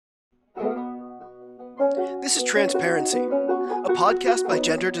This is Transparency, a podcast by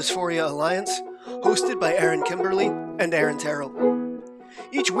Gender Dysphoria Alliance, hosted by Aaron Kimberly and Aaron Terrell.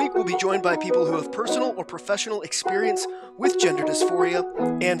 Each week we'll be joined by people who have personal or professional experience with gender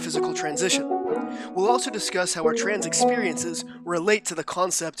dysphoria and physical transition. We'll also discuss how our trans experiences relate to the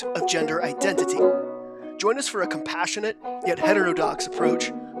concept of gender identity. Join us for a compassionate yet heterodox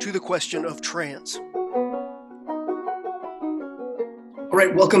approach to the question of trans. All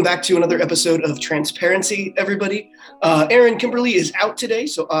right, welcome back to another episode of Transparency, everybody. Aaron Kimberly is out today,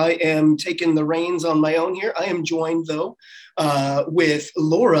 so I am taking the reins on my own here. I am joined, though, with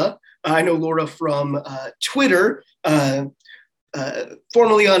Laura. I know Laura from Twitter,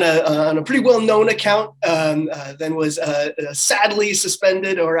 formerly on a pretty well-known account, then was sadly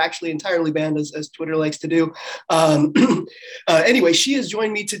suspended or actually entirely banned, as Twitter likes to do. Anyway, she has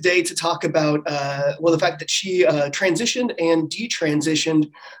joined me today to talk about, the fact that she transitioned and detransitioned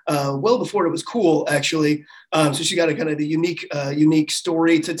well before it was cool, actually. So she got a kind of a unique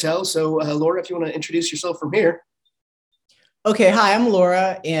story to tell. So Laura, if you want to introduce yourself from here. Okay, hi, I'm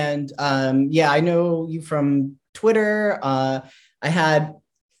Laura, and I know you from Twitter. I had,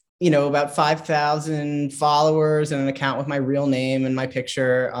 about 5,000 followers and an account with my real name and my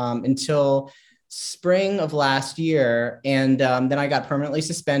picture until spring of last year. And then I got permanently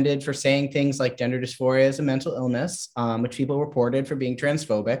suspended for saying things like gender dysphoria is a mental illness, which people reported for being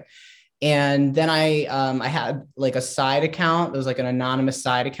transphobic. And then I had like a side account. It was like an anonymous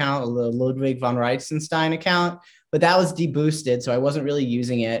side account, the Ludwig von Reitzenstein account, but that was deboosted. So I wasn't really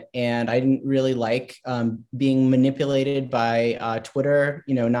using it. And I didn't really like being manipulated by Twitter,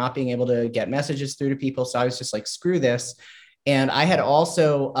 not being able to get messages through to people. So I was just like, screw this. And I had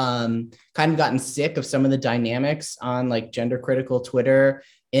also kind of gotten sick of some of the dynamics on like gender critical Twitter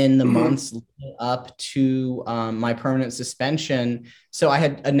in the months leading up to my permanent suspension. So I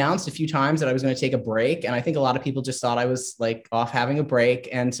had announced a few times that I was going to take a break. And I think a lot of people just thought I was like off having a break.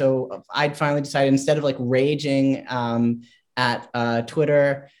 And so I'd finally decided, instead of like raging at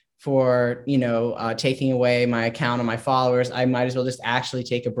Twitter for, taking away my account and my followers, I might as well just actually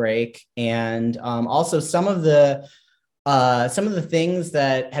take a break. And also some of the things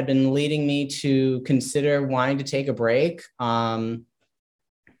that had been leading me to consider wanting to take a break,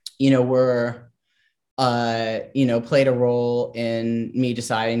 played a role in me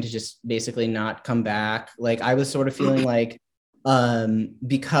deciding to just basically not come back. Like I was sort of feeling like,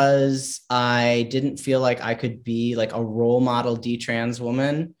 because I didn't feel like I could be like a role model detrans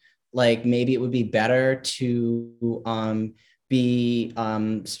woman, like maybe it would be better to be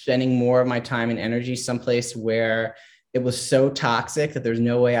spending more of my time and energy someplace where it was so toxic that there's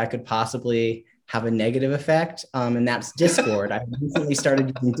no way I could possibly have a negative effect. And that's Discord. I recently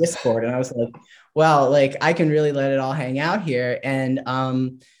started using Discord, and I was like, well, like I can really let it all hang out here. And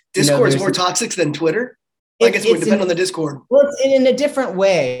Discord is more toxic than Twitter. I guess it would depend on the Discord. Well, it's in a different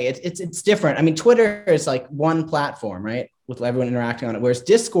way. It's different. I mean, Twitter is like one platform, right, with everyone interacting on it, whereas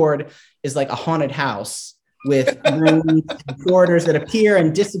Discord is like a haunted house with rooms and corridors that appear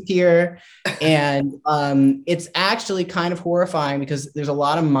and disappear. And it's actually kind of horrifying because there's a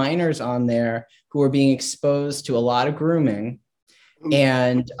lot of minors on there who are being exposed to a lot of grooming.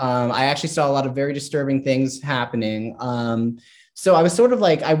 And I actually saw a lot of very disturbing things happening. So I was sort of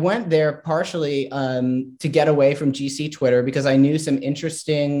like, I went there partially to get away from GC Twitter because I knew some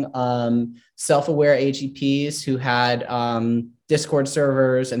interesting self-aware AGPs who had Discord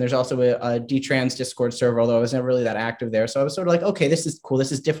servers, and there's also a detrans Discord server, although I was never really that active there. So I was sort of like, okay, this is cool.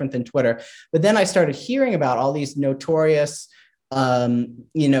 This is different than Twitter. But then I started hearing about all these notorious,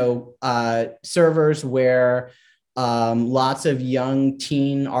 servers where lots of young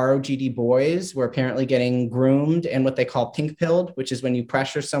teen ROGD boys were apparently getting groomed and what they call pink pilled, which is when you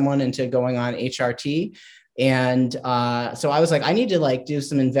pressure someone into going on HRT. And so I was like, I need to like do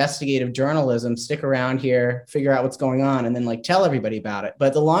some investigative journalism, stick around here, figure out what's going on, and then like tell everybody about it.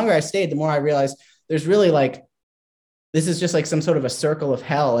 But the longer I stayed, the more I realized there's really like, this is just like some sort of a circle of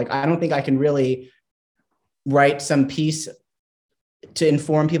hell. Like, I don't think I can really write some piece to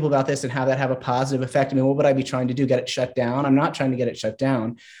inform people about this and have that have a positive effect. I mean, what would I be trying to do? Get it shut down? I'm not trying to get it shut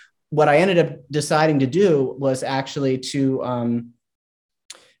down. What I ended up deciding to do was actually to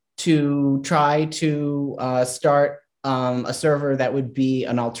try to start a server that would be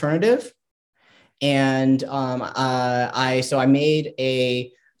an alternative. And I made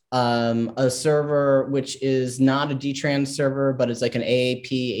a server which is not a detrans server, but it's like an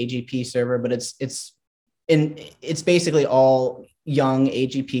AAP AGP server, but it's basically all young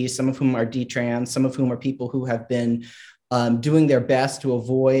AGPs, some of whom are detrans, some of whom are people who have been doing their best to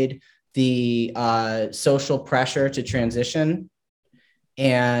avoid the social pressure to transition.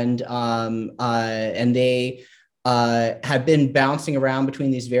 and they have been bouncing around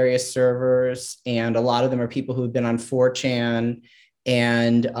between these various servers, and a lot of them are people who have been on 4chan.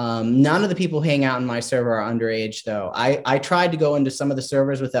 And none of the people who hang out in my server are underage, though. I tried to go into some of the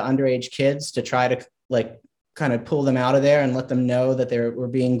servers with the underage kids to try to like kind of pull them out of there and let them know that they were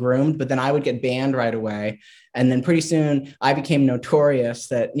being groomed, but then I would get banned right away. And then pretty soon I became notorious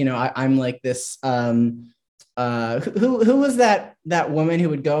that, you know, I'm like this. Who was that woman who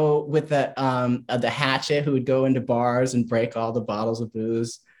would go with the hatchet, who would go into bars and break all the bottles of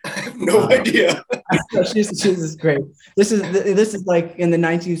booze? I have no idea. She's great. This is like in the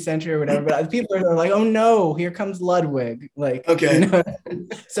 19th century or whatever. But people are like, oh no, here comes Ludwig. Like, okay. You know?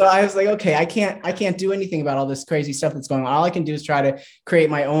 So I was like, okay, I can't do anything about all this crazy stuff that's going on. All I can do is try to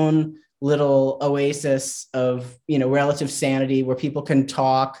create my own little oasis of, you know, relative sanity where people can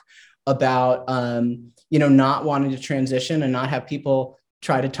talk about you know, not wanting to transition and not have people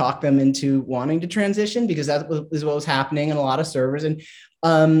try to talk them into wanting to transition, because that is what was happening in a lot of servers. And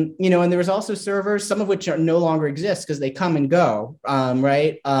you know, and there was also servers, some of which are no longer exist because they come and go,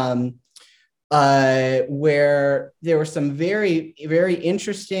 right? Where there were some very, very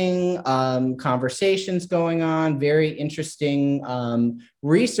interesting conversations going on, very interesting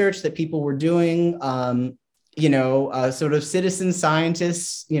research that people were doing, you know, sort of citizen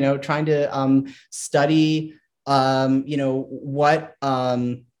scientists, you know, trying to study, you know, what,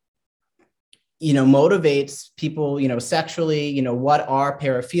 you know, motivates people, you know, sexually, you know, what are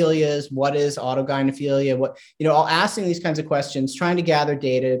paraphilias, what is autogynephilia, what, you know, all asking these kinds of questions, trying to gather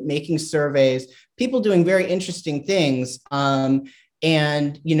data, making surveys, people doing very interesting things. And,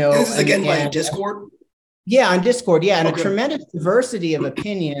 you know, this is again by Discord? Yeah, on Discord. Yeah. And okay. A tremendous diversity of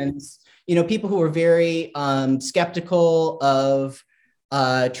opinions, you know, people who are very skeptical of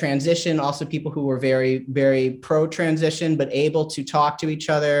transition, also people who were very, very pro-transition, but able to talk to each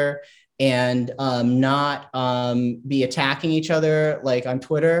other and not be attacking each other like on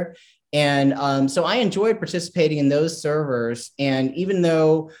Twitter. And so I enjoyed participating in those servers. And even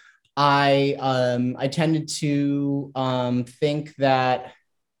though I tended to think that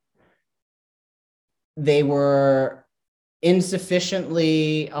they were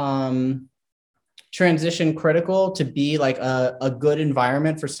insufficiently transition critical to be like a good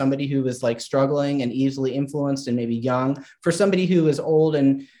environment for somebody who was like struggling and easily influenced and maybe young, for somebody who is old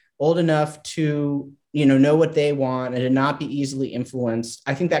enough to, you know what they want and to not be easily influenced.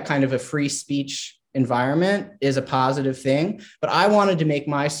 I think that kind of a free speech environment is a positive thing, but I wanted to make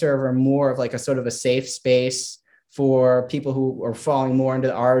my server more of like a sort of a safe space for people who are falling more into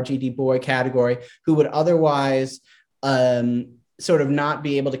the RGD boy category, who would otherwise sort of not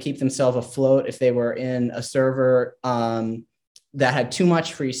be able to keep themselves afloat if they were in a server that had too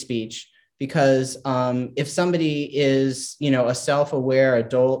much free speech. Because if somebody is, you know, a self-aware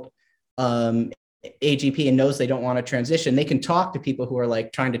adult AGP and knows they don't want to transition, they can talk to people who are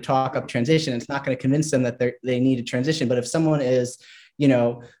like trying to talk up transition. It's not going to convince them that they need to transition. But if someone is, you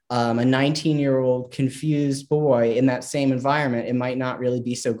know, a 19-year-old confused boy in that same environment, it might not really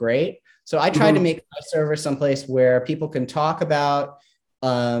be so great. So I tried to make my server someplace where people can talk about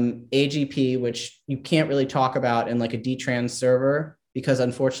AGP, which you can't really talk about in like a detrans server, because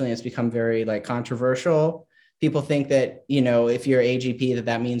unfortunately it's become very like controversial. People think that, you know, if you're AGP,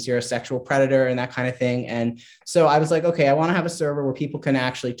 that means you're a sexual predator and that kind of thing. And so I was like, okay, I want to have a server where people can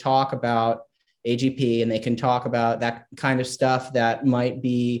actually talk about AGP and they can talk about that kind of stuff that might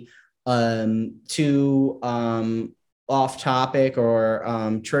be too off topic or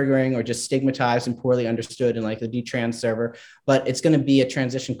triggering or just stigmatized and poorly understood in like the detrans server. But it's going to be a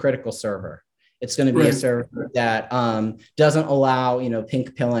transition critical server. It's going to be a server that doesn't allow, you know,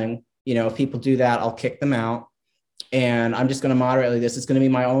 pink pilling. You know, if people do that, I'll kick them out. And I'm just going to moderate like this. It's going to be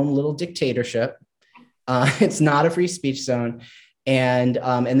my own little dictatorship. It's not a free speech zone. And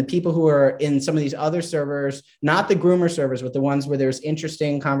the people who are in some of these other servers, not the groomer servers, but the ones where there's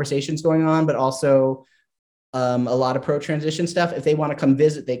interesting conversations going on, but also a lot of pro-transition stuff. If they want to come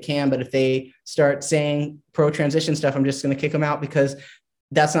visit, they can. But if they start saying pro-transition stuff, I'm just going to kick them out, because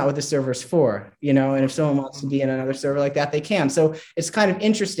that's not what the server is for, you know. And if someone wants to be in another server like that, they can. So it's kind of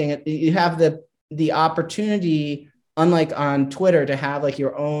interesting. You have the opportunity, unlike on Twitter, to have like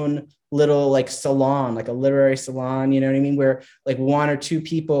your own little like salon, like a literary salon, you know what I mean? Where like one or two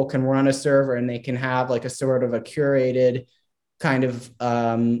people can run a server and they can have like a sort of a curated kind of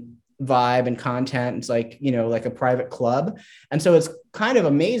vibe and content. It's like, you know, like a private club. And so it's kind of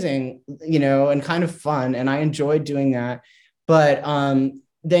amazing, you know, and kind of fun. And I enjoyed doing that. But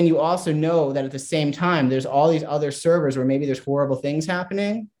then you also know that at the same time, there's all these other servers where maybe there's horrible things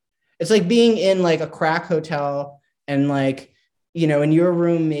happening. It's like being in like a crack hotel and like, in your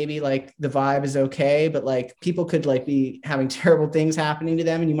room, maybe like the vibe is okay, but like people could like be having terrible things happening to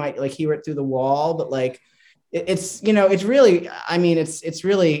them and you might like hear it through the wall, but like it's really, I mean, it's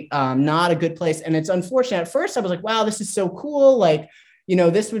really not a good place. And it's unfortunate. At first I was like, wow, this is so cool. Like,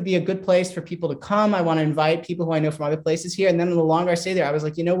 this would be a good place for people to come. I want to invite people who I know from other places here. And then the longer I stay there, I was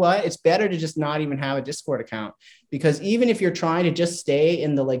like, you know what? It's better to just not even have a Discord account, because even if you're trying to just stay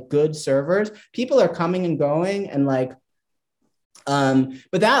in the like good servers, people are coming and going, and like, but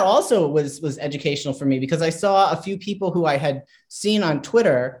that also was educational for me, because I saw a few people who I had seen on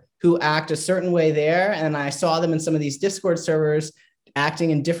Twitter who act a certain way there, and I saw them in some of these Discord servers acting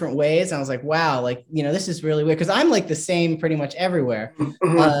in different ways. And I was like, wow, like, this is really weird, because I'm like the same pretty much everywhere. You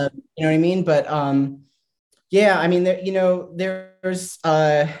know what I mean? But yeah, I mean, there's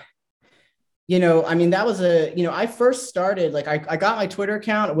I mean, that was I first started, like, I got my Twitter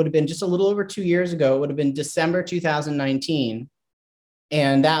account. It would have been just a little over 2 years ago. It would have been December 2019.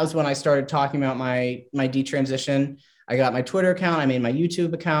 And that was when I started talking about my detransition. I got my Twitter account, I made my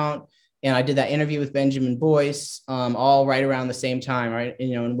YouTube account, and I did that interview with Benjamin Boyce, all right around the same time, right?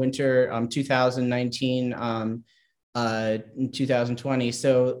 In winter 2019, in 2020.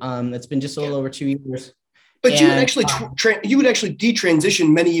 So it's been just a little over 2 years. But you would actually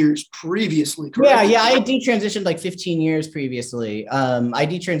detransition many years previously, correct? Yeah, I detransitioned like 15 years previously. I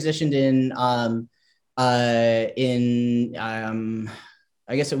detransitioned in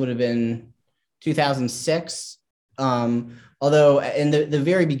I guess it would have been 2006. Although in the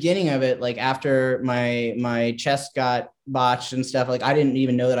very beginning of it, like after my chest got botched and stuff, like I didn't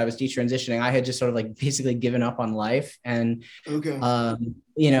even know that I was detransitioning. I had just sort of like basically given up on life. And, okay.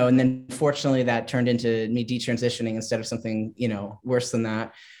 And then fortunately that turned into me detransitioning instead of something, worse than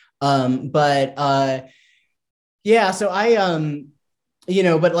that. Yeah, so I,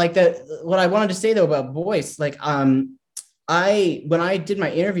 but like what I wanted to say though about Boyce, like, when I did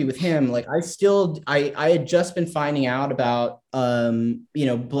my interview with him, like I had just been finding out about,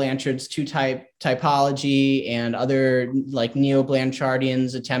 Blanchard's two-type typology and other like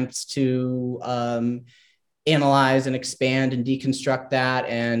neo-Blanchardians attempts to analyze and expand and deconstruct that,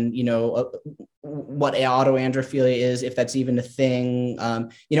 and what autoandrophilia is, if that's even a thing.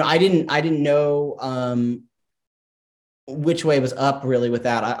 I didn't know which way was up really with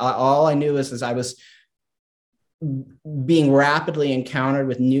that. All I knew is I was being rapidly encountered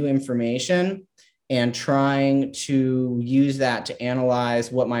with new information and trying to use that to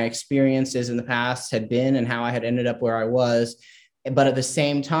analyze what my experiences in the past had been and how I had ended up where I was. But at the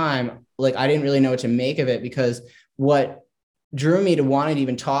same time, like, I didn't really know what to make of it, because what drew me to want to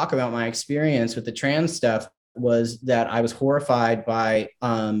even talk about my experience with the trans stuff was that I was horrified by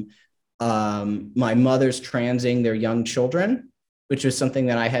my mother's transing their young children, which was something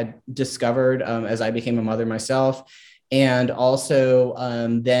that I had discovered as I became a mother myself. And also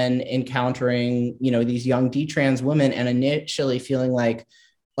then encountering, these young detrans women, and initially feeling like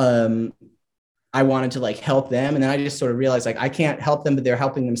I wanted to like help them. And then I just sort of realized like, I can't help them, but they're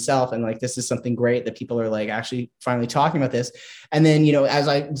helping themselves. And like, this is something great that people are like actually finally talking about this. And then, as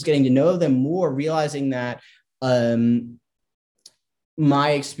I was getting to know them more, realizing that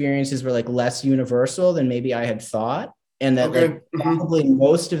my experiences were like less universal than maybe I had thought. And that like probably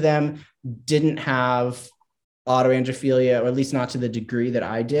most of them didn't have autoandrophilia, or at least not to the degree that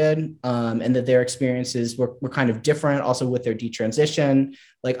I did, and that their experiences were kind of different also with their detransition.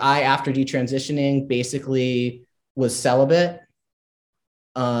 Like I, after detransitioning, basically was celibate,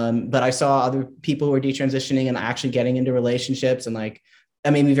 but I saw other people who were detransitioning and actually getting into relationships, and like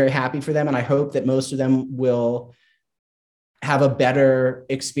that made me very happy for them. And I hope that most of them will have a better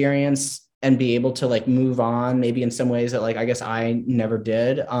experience and be able to like move on, maybe in some ways that like, I guess I never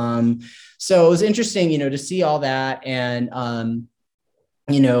did. So it was interesting, to see all that, and,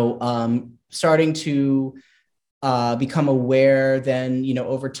 starting to become aware then,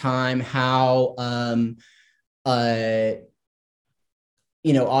 over time, how,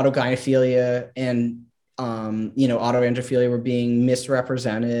 autogynephilia and, autoandrophilia were being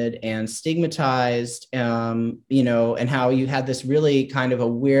misrepresented and stigmatized, and how you had this really kind of a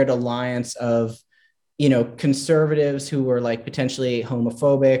weird alliance of, conservatives who were like potentially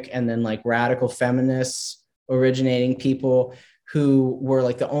homophobic, and then like radical feminists originating people who were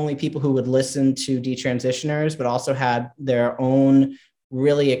like the only people who would listen to detransitioners, but also had their own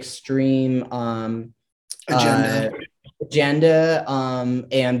really extreme agenda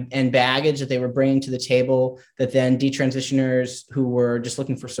and baggage that they were bringing to the table, that then detransitioners who were just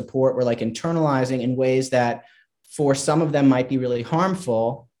looking for support were like internalizing in ways that for some of them might be really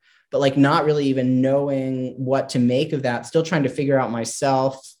harmful, but like not really even knowing what to make of that, still trying to figure out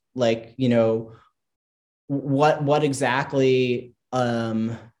myself, like, what exactly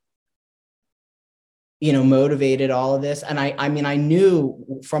motivated all of this. And I mean, I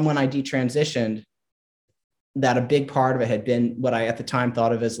knew from when I detransitioned that a big part of it had been what I at the time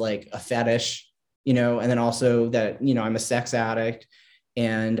thought of as like a fetish, and then also that, I'm a sex addict.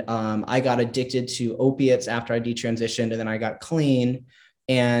 And I got addicted to opiates after I detransitioned, and then I got clean.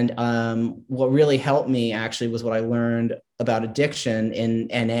 And what really helped me actually was what I learned about addiction in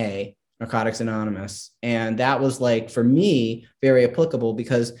NA, Narcotics Anonymous. And that was like, for me, very applicable,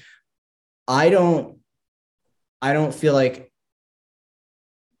 because I feel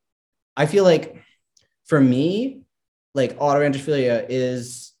like, for me, like autoandrophilia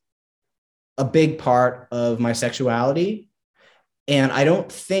is a big part of my sexuality. And I don't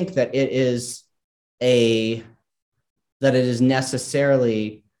think that it is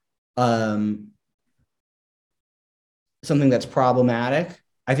necessarily something that's problematic.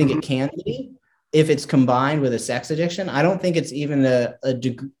 I think it can be if it's combined with a sex addiction. I don't think it's even a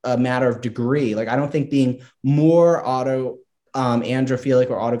matter of degree. Like, I don't think being more androphilic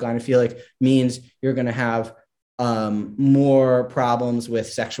or autogynephilic means you're going to have more problems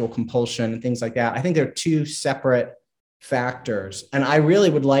with sexual compulsion and things like that. I think they're two separate factors, and I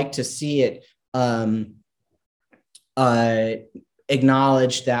really would like to see it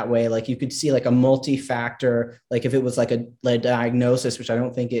acknowledged that way. Like, you could see like a multi-factor, like if it was like a diagnosis, which I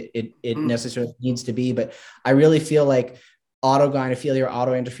don't think it necessarily needs to be, but I really feel like autogynephilia or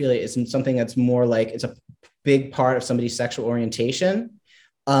autoandrophilia is something that's more like it's a big part of somebody's sexual orientation,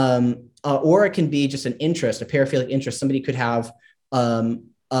 or it can be just an interest, a paraphilic interest. Somebody could have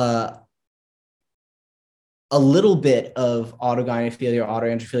a little bit of autogynephilia or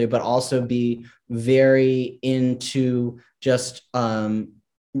autoandrophilia, but also be very into just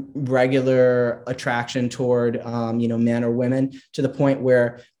regular attraction toward, men or women, to the point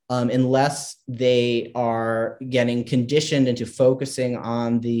where unless they are getting conditioned into focusing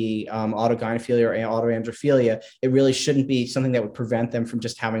on the autogynephilia or autoandrophilia, it really shouldn't be something that would prevent them from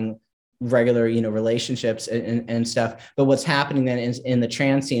just having regular, relationships and stuff. But what's happening then is in the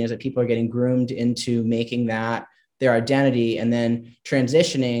trans scene is that people are getting groomed into making that their identity, and then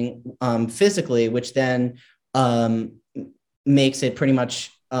transitioning physically, which then makes it pretty much,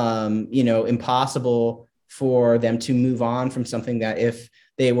 impossible for them to move on from something that, if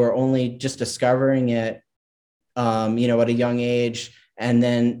they were only just discovering it, at a young age, and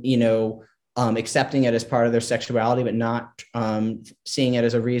then, accepting it as part of their sexuality, but not seeing it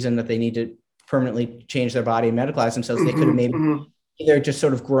as a reason that they need to permanently change their body and medicalize themselves. They could have maybe either just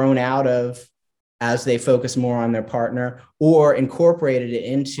sort of grown out of as they focus more on their partner, or incorporated it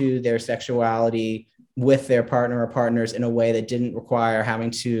into their sexuality with their partner or partners in a way that didn't require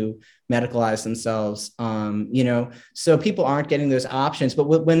having to medicalize themselves. So people aren't getting those options. But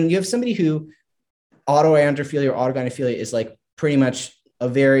when you have somebody who autoandrophilia or autogynephilia is like pretty much a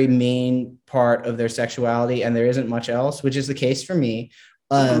very main part of their sexuality, and there isn't much else, which is the case for me.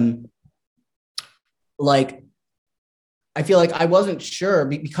 Like, I feel like I wasn't sure,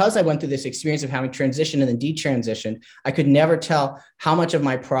 because I went through this experience of having transition and then detransition. I could never tell how much of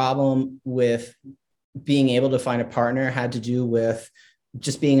my problem with being able to find a partner had to do with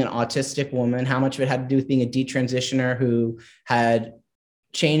just being an autistic woman, how much of it had to do with being a detransitioner who had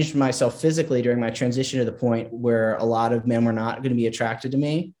changed myself physically during my transition to the point where a lot of men were not going to be attracted to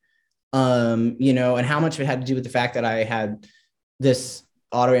me, and how much of it had to do with the fact that I had this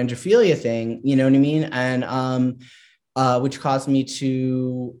autoandrophilia thing, you know what I mean? And which caused me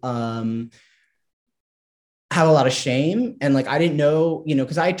to have a lot of shame. And like, I didn't know,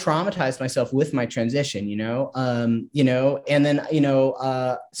 because I traumatized myself with my transition, and then,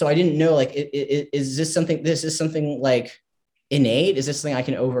 so I didn't know, like, is this something like innate? Is this something I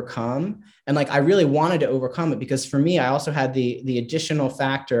can overcome? And like, I really wanted to overcome it, because for me, I also had the additional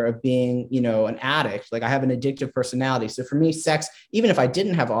factor of being, an addict. Like, I have an addictive personality. So for me, sex, even if I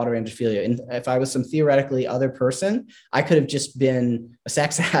didn't have autoandrophilia, and if I was some theoretically other person, I could have just been a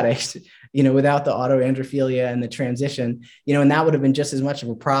sex addict, without the autoandrophilia and the transition, and that would have been just as much of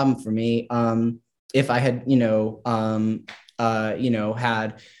a problem for me. If I had,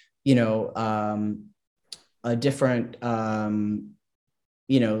 had, a different, a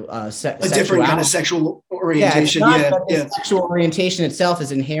different kind of sexual orientation. Sexual orientation itself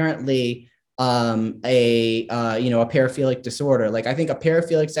is inherently a paraphilic disorder. Like, I think a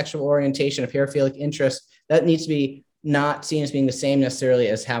paraphilic sexual orientation, a paraphilic interest, that needs to be not seen as being the same necessarily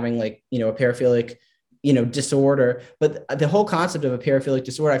as having, like, a paraphilic, disorder. But the whole concept of a paraphilic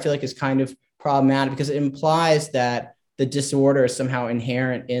disorder, I feel like, is kind of problematic, because it implies that the disorder is somehow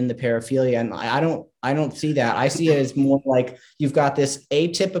inherent in the paraphilia. And I don't see that. I see it as more like you've got this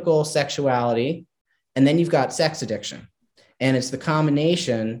atypical sexuality, and then you've got sex addiction. And it's the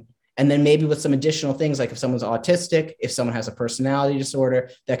combination. And then maybe with some additional things, like if someone's autistic, if someone has a personality disorder,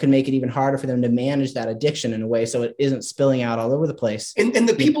 that could make it even harder for them to manage that addiction in a way so it isn't spilling out all over the place. And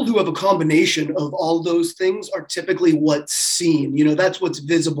the people who have a combination of all those things are typically what's seen. That's what's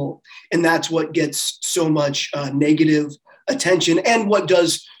visible. And that's what gets so much negative attention, and what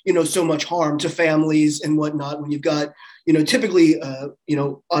does, so much harm to families and whatnot. When you've got, typically,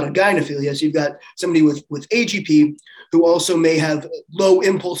 autogynephilia, so you've got somebody with AGP who also may have low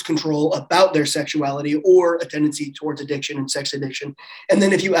impulse control about their sexuality or a tendency towards addiction and sex addiction. And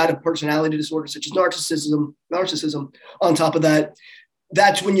then if you add a personality disorder such as narcissism on top of that,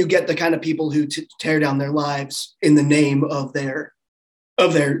 that's when you get the kind of people who tear down their lives in the name of their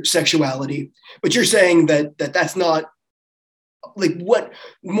sexuality. But you're saying that's not, like, what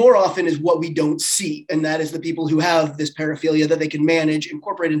more often is what we don't see, and that is the people who have this paraphilia that they can manage,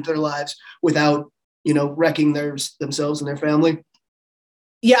 incorporate into their lives without wrecking themselves and their family.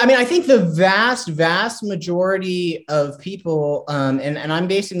 Yeah, I mean, I think the vast majority of people, and I'm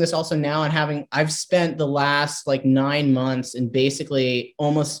basing this also now on I've spent the last like 9 months in basically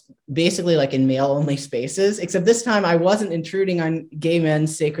like in male only spaces, except this time I wasn't intruding on gay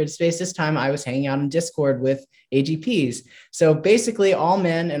men's sacred space. This time I was hanging out in Discord with AGPs. So basically all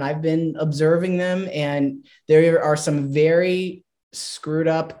men, and I've been observing them, and there are some very screwed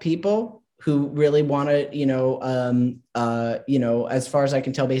up people who really want to, as far as I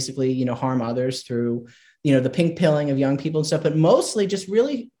can tell, basically, harm others through, the pink pilling of young people and stuff, but mostly just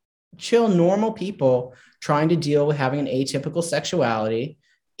really chill, normal people trying to deal with having an atypical sexuality.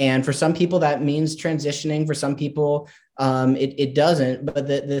 And for some people that means transitioning. For some people, it doesn't. But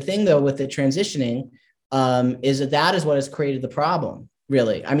the thing though, with the transitioning is that is what has created the problem,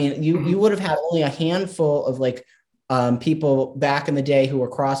 really. I mean, you would have had only a handful of like, people back in the day who were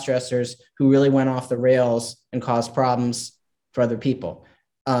cross-dressers who really went off the rails and caused problems for other people.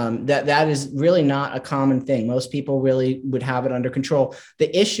 That is really not a common thing. Most people really would have it under control.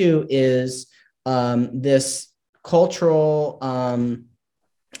 The issue is this cultural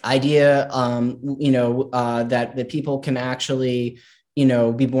idea, that people can actually,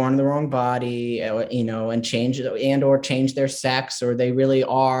 be born in the wrong body, and change their sex, or they really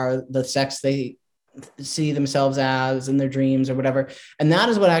are the sex they see themselves as in their dreams or whatever. And that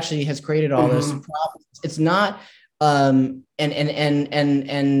is what actually has created all this problem. It's not,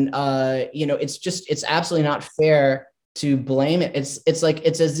 it's absolutely not fair to blame it. It's like,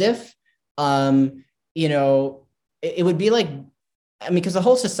 it's as if, it would be like, I mean, because the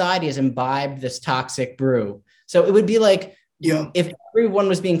whole society has imbibed this toxic brew. So it would be like, if everyone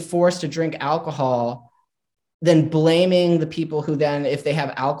was being forced to drink alcohol, then blaming the people who then, if they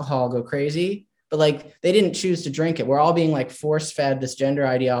have alcohol, go crazy. But like, they didn't choose to drink it. We're all being like force fed this gender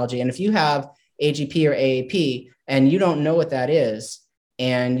ideology. And if you have AGP or AAP and you don't know what that is,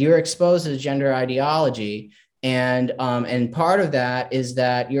 and you're exposed to gender ideology, and part of that is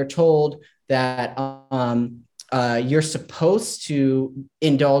that you're told that you're supposed to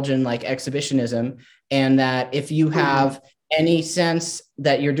indulge in like exhibitionism, and that if you have any sense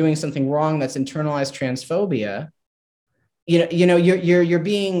that you're doing something wrong, that's internalized transphobia, you're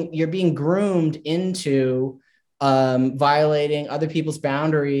being groomed into violating other people's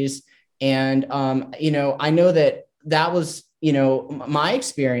boundaries. And I know that was my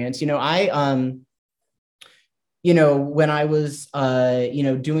experience. I when I was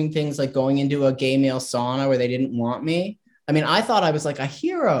doing things like going into a gay male sauna where they didn't want me, I mean, I thought I was like a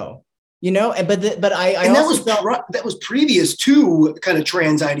hero. But I and also that was previous to kind of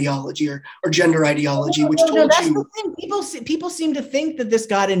trans ideology or gender ideology, which told that's you. The thing. People seem to think that this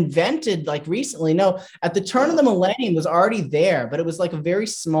got invented like recently. No, at the turn of the millennium was already there, but it was like a very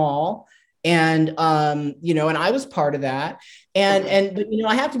small, and and I was part of that. And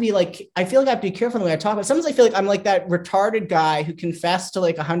I have to be like, I feel like I have to be careful when I talk about. Sometimes I feel like I'm like that retarded guy who confessed to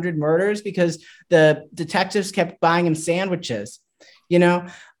like 100 murders because the detectives kept buying him sandwiches.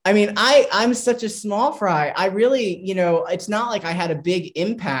 I mean, I'm such a small fry. I really, it's not like I had a big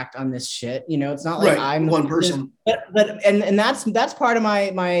impact on this shit. It's not like I'm one person. But that's part of my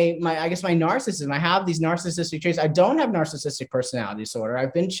I guess my narcissism. I have these narcissistic traits. I don't have narcissistic personality disorder.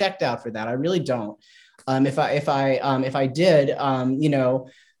 I've been checked out for that. I really don't. If I did,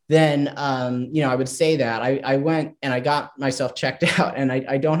 then I would say that I went and I got myself checked out, and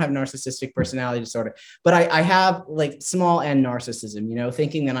I don't have narcissistic personality disorder, but I have like small n narcissism,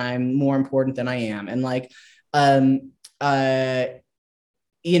 thinking that I'm more important than I am. And like, and I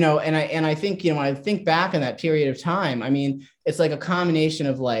think, when I think back in that period of time, I mean, it's like a combination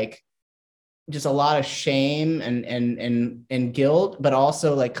of like just a lot of shame and guilt, but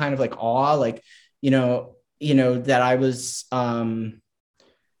also like kind of like awe, like, that I was, that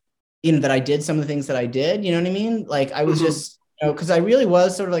I did some of the things that I did, you know what I mean? Like I was just, because I really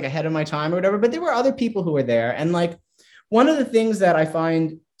was sort of like ahead of my time or whatever, but there were other people who were there. And like, one of the things that I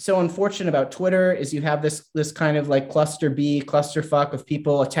find so unfortunate about Twitter is you have this kind of like clusterfuck of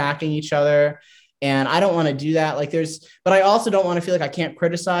people attacking each other. And I don't want to do that. Like but I also don't want to feel like I can't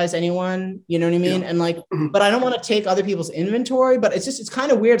criticize anyone, you know what I mean? Yeah. And like, but I don't want to take other people's inventory, but it's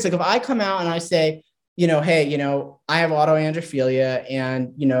kind of weird. It's like, if I come out and I say, hey, I have autoandrophilia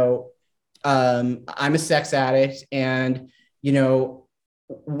and, I'm a sex addict. And,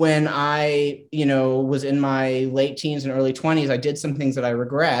 when I, was in my late teens and early 20s, I did some things that I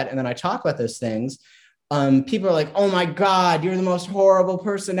regret. And then I talk about those things. People are like, oh my God, you're the most horrible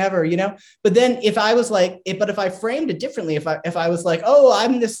person ever, But then if I was like, if I framed it differently, if I was like, oh,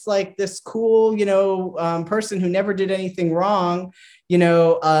 I'm this cool, person who never did anything wrong,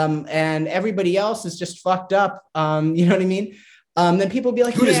 and everybody else is just fucked up, you know what I mean? Then people be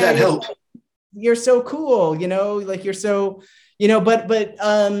like, who does that help? You're so cool, like you're so, but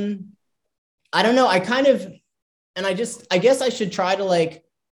I don't know. I kind of, and I guess I should try to like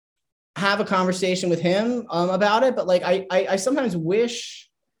have a conversation with him about it. But like, I sometimes wish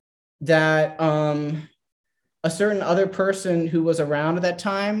that a certain other person who was around at that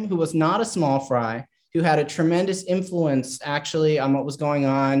time, who was not a small fry, who had a tremendous influence actually on what was going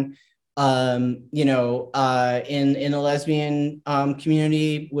on, in the lesbian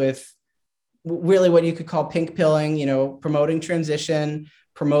community with really what you could call pink pilling, promoting transition,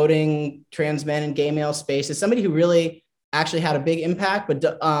 promoting trans men and gay male spaces, somebody who really actually had a big impact, but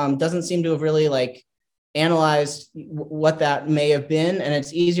doesn't seem to have really like analyzed what that may have been. And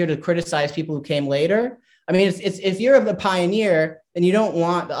it's easier to criticize people who came later. I mean, it's if you're the pioneer and you don't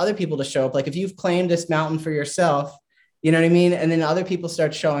want the other people to show up, like if you've claimed this mountain for yourself, you know what I mean? And then other people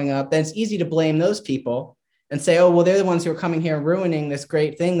start showing up, then it's easy to blame those people and say, oh, well, they're the ones who are coming here ruining this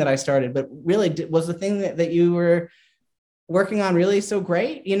great thing that I started. But really, was the thing that you were working on really so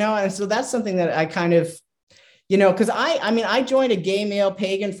great, And so that's something that I kind of, because I joined a gay male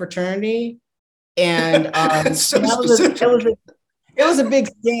pagan fraternity, and so it was a big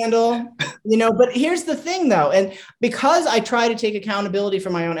scandal, But here's the thing, though, and because I try to take accountability for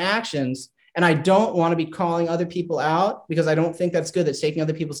my own actions, and I don't want to be calling other people out because I don't think that's good. That's taking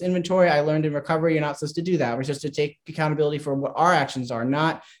other people's inventory. I learned in recovery, you're not supposed to do that. We're supposed to take accountability for what our actions are,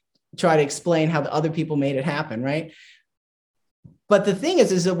 not try to explain how the other people made it happen, right? But the thing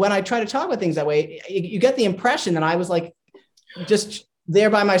is that when I try to talk about things that way, you get the impression that I was like just there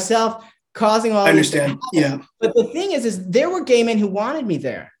by myself, causing all. I understand. Yeah. But the thing is there were gay men who wanted me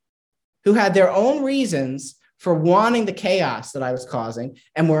there, who had their own reasons for wanting the chaos that I was causing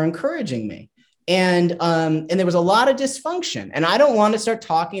and were encouraging me. And there was a lot of dysfunction. And I don't want to start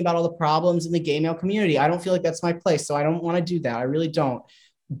talking about all the problems in the gay male community. I don't feel like that's my place. So I don't want to do that. I really don't.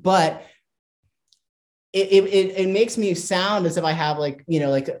 But it makes me sound as if I have like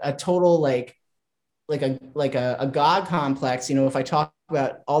a total like a God complex, if I talk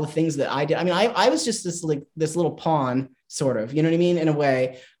about all the things that I did. I mean, I was just this little pawn sort of, you know what I mean, in a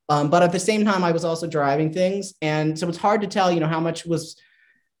way. But at the same time, I was also driving things. And so it's hard to tell, how much was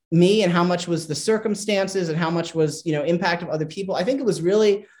me and how much was the circumstances and how much was, impact of other people. I think it was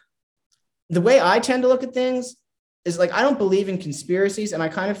really the way I tend to look at things is like, I don't believe in conspiracies. And I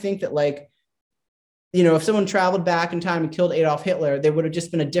kind of think that like, if someone traveled back in time and killed Adolf Hitler, there would have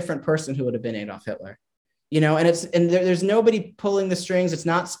just been a different person who would have been Adolf Hitler, and there's nobody pulling the strings. It's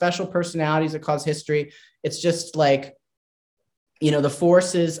not special personalities that cause history. It's just like, the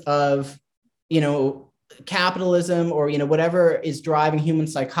forces of, capitalism or, whatever is driving human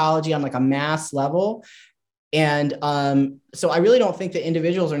psychology on like a mass level. And so I really don't think that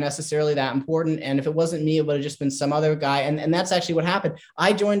individuals are necessarily that important. And if it wasn't me, it would have just been some other guy. And that's actually what happened.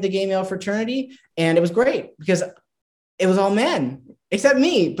 I joined the gay male fraternity and it was great because it was all men except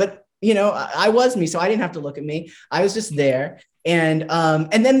me. But, I was me. So I didn't have to look at me. I was just there. And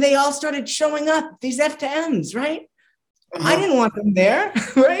then they all started showing up, these F to M's, right? I didn't want them there,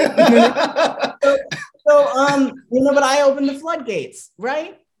 right? But I opened the floodgates,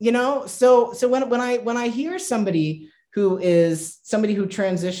 right? So when I hear somebody who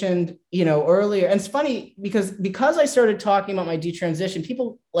transitioned, earlier, and it's funny because I started talking about my detransition,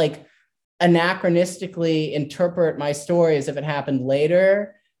 people like anachronistically interpret my story as if it happened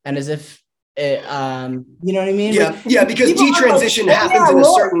later and as if it, you know what I mean? Yeah, because detransition happens in a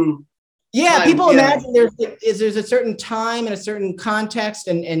certain. Yeah, time, people imagine there's a certain time and a certain context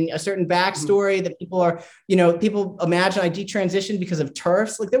and a certain backstory that people are, people imagine I detransitioned because of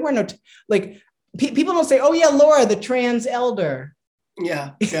TERFs. Like there were no, people don't say, oh yeah, Laura, the trans elder,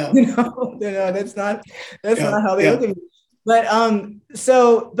 Yeah. Yeah. That's Yeah. not how they Yeah. look at me. But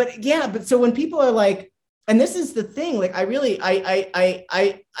when people are like, and this is the thing, like I really,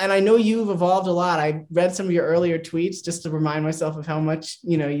 and I know you've evolved a lot. I read some of your earlier tweets just to remind myself of how much,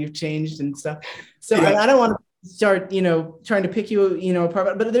 you've changed and stuff. So Yeah. I don't want to start, trying to pick you,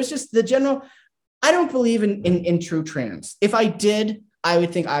 apart, but there's just the general, I don't believe in true trans. If I did, I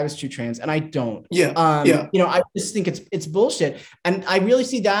would think I was true trans, and I don't. Yeah. Yeah. I just think it's bullshit, and I really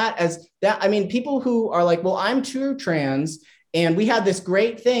see that as that. I mean, people who are like, "Well, I'm true trans, and we had this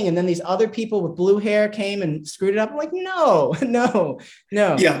great thing," and then these other people with blue hair came and screwed it up. I'm like, no, no,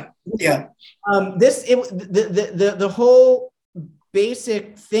 no. Yeah. Yeah. The whole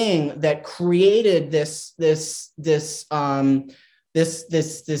basic thing that created this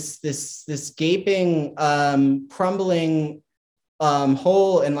gaping, crumbling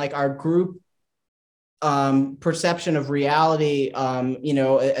hole in like our group perception of reality,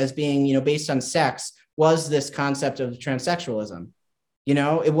 as being, based on sex, was this concept of transsexualism.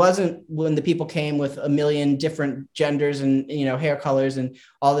 It wasn't when the people came with a million different genders and, hair colors and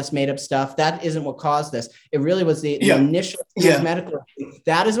all this made up stuff. That isn't what caused this. It really was the initial medical.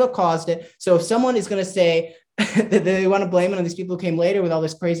 That is what caused it. So if someone is going to say that they want to blame it on these people who came later with all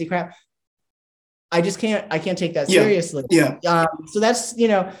this crazy crap, I can't take that seriously. Yeah. So that's,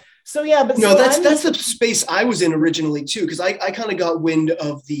 but no, that's the space I was in originally too, because I kind of got wind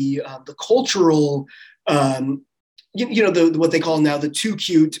of the cultural, what they call now the too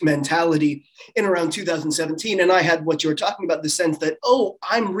cute mentality in around 2017, and I had what you were talking about, the sense that, oh,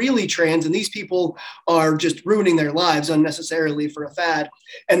 I'm really trans, and these people are just ruining their lives unnecessarily for a fad.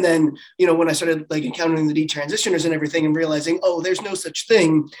 And then, when I started like encountering the detransitioners and everything, and realizing, oh, there's no such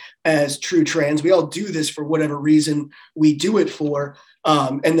thing as true trans. We all do this for whatever reason we do it for.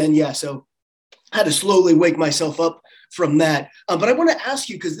 And then, so I had to slowly wake myself up from that. But I want to ask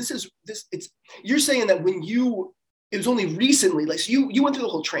you, because you're saying that it was only recently, like, so you went through the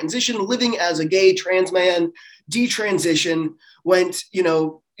whole transition, living as a gay trans man, detransition, went,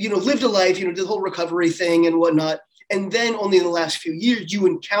 lived a life, did the whole recovery thing and whatnot. And then only in the last few years, you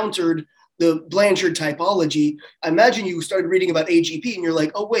encountered the Blanchard typology. I imagine you started reading about AGP and you're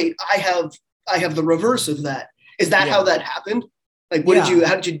like, oh, wait, I have the reverse of that. Is that how that happened? Like, how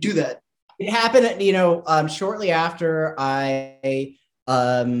did you do that? It happened, shortly after I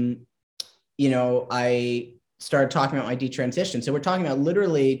started talking about my detransition. So we're talking about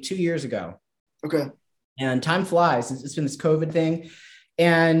literally 2 years ago. Okay. And time flies. It's been this COVID thing.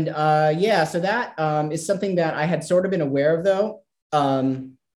 And so that is something that I had sort of been aware of, though.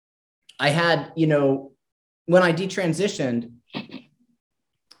 I had, when I detransitioned.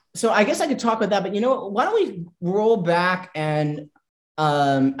 So I guess I could talk about that, but why don't we roll back and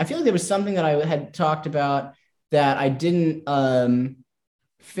I feel like there was something that I had talked about that I didn't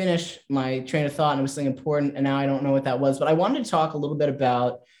finish my train of thought, and it was something important, and now I don't know what that was, but I wanted to talk a little bit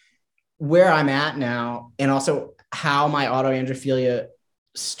about where I'm at now and also how my autoandrophilia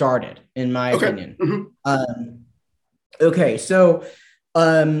started, in my opinion. Mm-hmm. So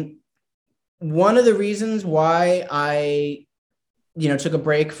one of the reasons why I took a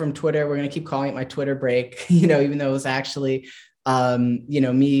break from Twitter, we're going to keep calling it my Twitter break, even though it was actually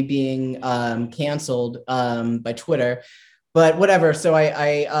me being canceled by Twitter. But whatever. So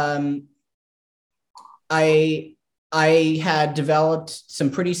I had developed some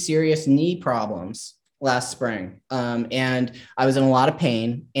pretty serious knee problems last spring, and I was in a lot of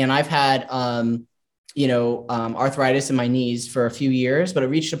pain. And I've had arthritis in my knees for a few years, but it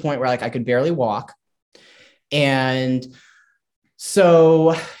reached a point where I could barely walk. And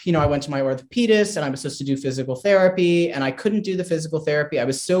so, I went to my orthopedist and I was supposed to do physical therapy, and I couldn't do the physical therapy. I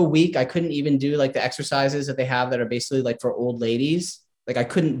was so weak. I couldn't even do the exercises that they have that are basically for old ladies. I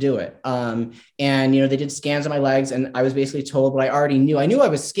couldn't do it. And, they did scans on my legs, and I was basically told what I already knew. I knew I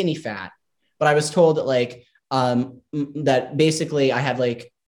was skinny fat, but I was told that that basically I had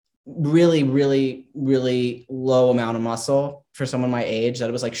really, really, really low amount of muscle for someone my age, that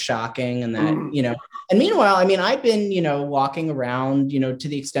it was shocking. And that, and meanwhile, I've been, walking around, to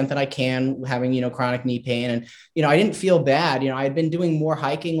the extent that I can, having, chronic knee pain. And, I didn't feel bad. I had been doing more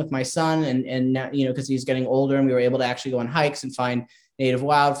hiking with my son, and now, because he's getting older, and we were able to actually go on hikes and find native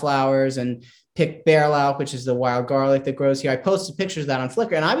wildflowers and pick bärlauch, which is the wild garlic that grows here. I posted pictures of that on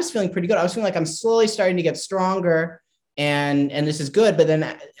Flickr, and I was feeling pretty good. I was feeling like I'm slowly starting to get stronger, and this is good. But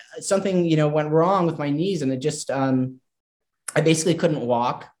then something, went wrong with my knees, and it just, I basically couldn't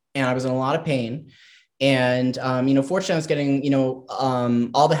walk, and I was in a lot of pain. And, fortunately I was getting,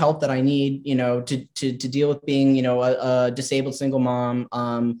 all the help that I need, to deal with being, a disabled single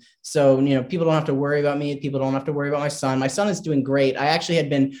mom. So, people don't have to worry about me. People don't have to worry about my son. My son is doing great. I actually had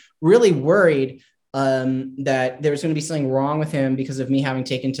been really worried that there was going to be something wrong with him because of me having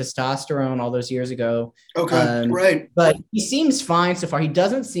taken testosterone all those years ago. Okay, right. But he seems fine so far. He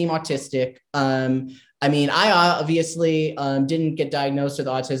doesn't seem autistic. I obviously didn't get diagnosed with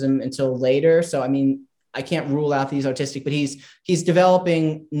autism until later. So, I can't rule out that he's autistic, but he's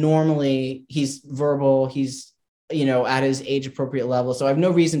developing normally. He's verbal. He's, at his age appropriate level. So I have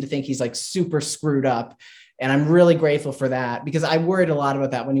no reason to think he's like super screwed up. And I'm really grateful for that because I worried a lot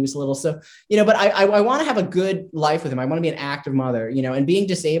about that when he was little. So, but I want to have a good life with him. I want to be an active mother, and being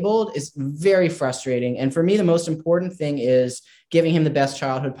disabled is very frustrating. And for me, the most important thing is giving him the best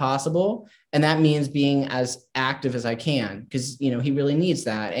childhood possible. And that means being as active as I can because, he really needs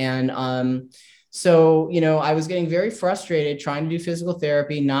that. And, so, I was getting very frustrated trying to do physical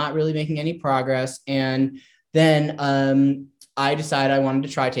therapy, not really making any progress. And then I decided I wanted to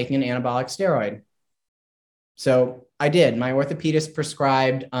try taking an anabolic steroid. So I did. My orthopedist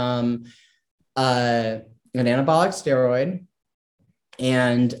prescribed an anabolic steroid,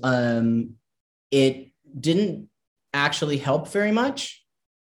 and it didn't actually help very much,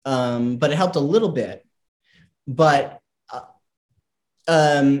 but it helped a little bit.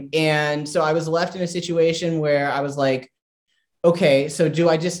 And so I was left in a situation where I was like, okay, so do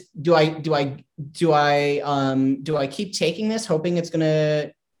I keep taking this, hoping it's going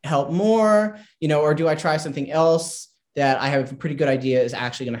to help more, or do I try something else that I have a pretty good idea is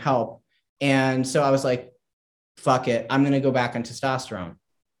actually going to help? And so I was like, fuck it, I'm going to go back on testosterone.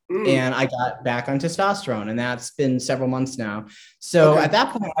 And I got back on testosterone, and that's been several months now. So at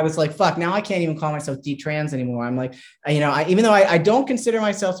that point I was like, fuck, now I can't even call myself detrans anymore. I'm like, even though I don't consider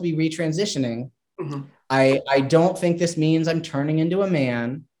myself to be retransitioning, I don't think this means I'm turning into a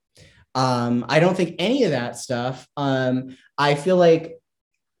man. I don't think any of that stuff. I feel like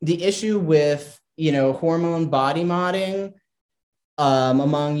the issue with, hormone body modding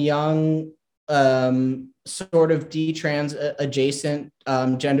among young sort of detrans adjacent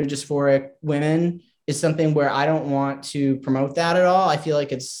gender dysphoric women is something where I don't want to promote that at all. I feel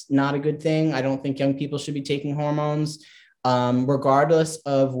like it's not a good thing. I don't think young people should be taking hormones, regardless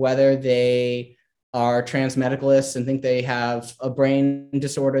of whether they are trans medicalists and think they have a brain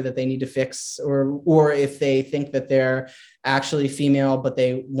disorder that they need to fix, or if they think that they're actually female, but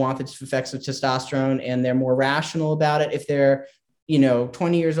they want the effects of testosterone and they're more rational about it. If they're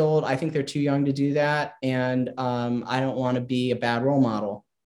 20 years old, I think they're too young to do that. And I don't want to be a bad role model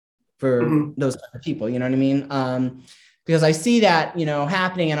for those type of people. You know what I mean? Because I see that,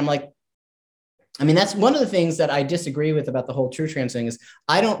 happening, and I'm like, that's one of the things that I disagree with about the whole true trans thing is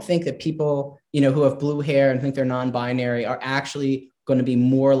I don't think that people, who have blue hair and think they're non-binary are actually going to be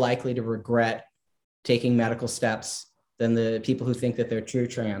more likely to regret taking medical steps than the people who think that they're true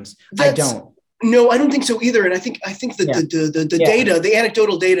trans. I don't. No, I don't think so either. And I think the data, the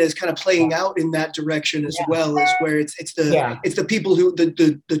anecdotal data is kind of playing out in that direction as well, as where it's the people who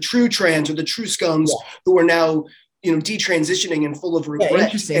the true trans or the true scums who are now, detransitioning and full of regret.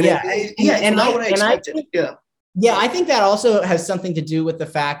 Interesting. And not what I expected. Yeah, I think that also has something to do with the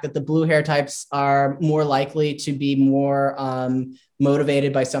fact that the blue hair types are more likely to be more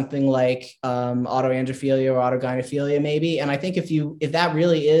motivated by something like autoandrophilia or autogynephilia, maybe. And I think if that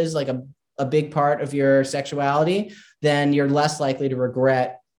really is like a big part of your sexuality, then you're less likely to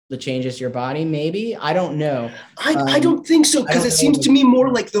regret the changes to your body. Maybe, I don't know. I don't think so, because it seems to me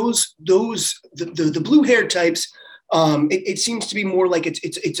more like the blue hair types. It seems to be more like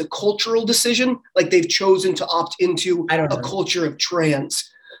it's a cultural decision, like they've chosen to opt into a culture of trans.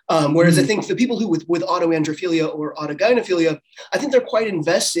 Whereas I think the people who with autoandrophilia or autogynephilia, I think they're quite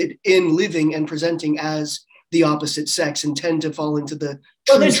invested in living and presenting as the opposite sex and tend to fall into the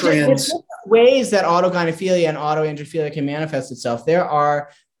true trans. There's ways that autogynephilia and autoandrophilia can manifest itself. There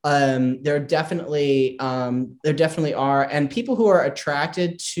definitely are, and people who are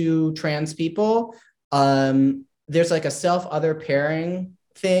attracted to trans people, there's like a self-other pairing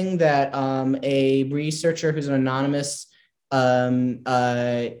thing that a researcher who's an anonymous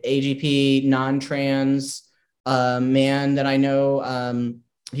AGP non-trans man that I know,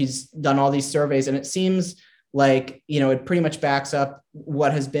 he's done all these surveys, and it seems like, it pretty much backs up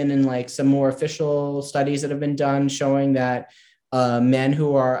what has been in like some more official studies that have been done showing that men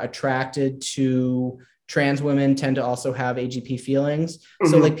who are attracted to trans women tend to also have AGP feelings.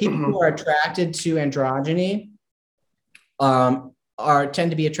 So like people who are attracted to androgyny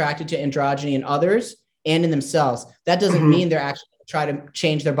tend to be attracted to androgyny in others and in themselves. That doesn't mean they're actually try to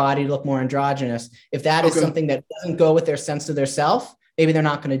change their body to look more androgynous. If that is something that doesn't go with their sense of their self, maybe they're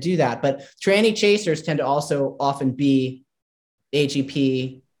not going to do that. But tranny chasers tend to also often be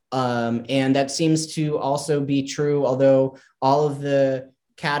AGP. And that seems to also be true, although all of the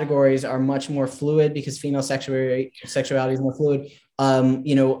categories are much more fluid because female sexuality is more fluid,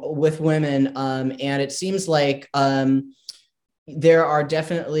 with women. And it seems like there are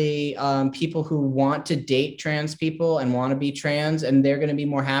definitely people who want to date trans people and want to be trans, and they're going to be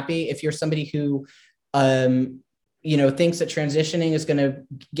more happy. If you're somebody who, thinks that transitioning is going to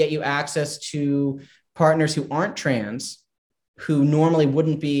get you access to partners who aren't trans, who normally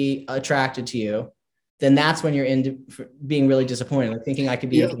wouldn't be attracted to you, then that's when you're into being really disappointed, like thinking I could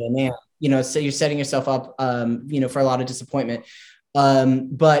be into a man, so you're setting yourself up, for a lot of disappointment.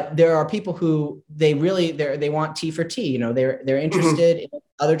 But there are people who they want T for T, they're interested in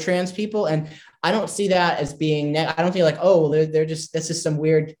other trans people. And I don't see that as being, I don't feel like, they're just, this is some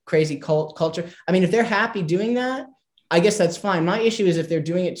weird, crazy culture. I mean, if they're happy doing that, I guess that's fine. My issue is if they're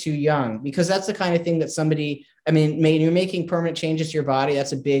doing it too young, because that's the kind of thing that you're making permanent changes to your body.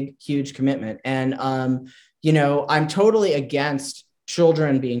 That's a big, huge commitment. And, I'm totally against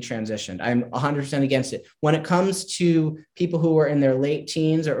children being transitioned. I'm 100% against it. When it comes to people who are in their late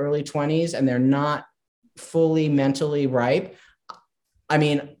teens or early 20s and they're not fully mentally ripe, I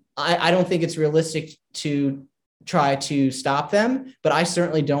mean, I don't think it's realistic to try to stop them, but I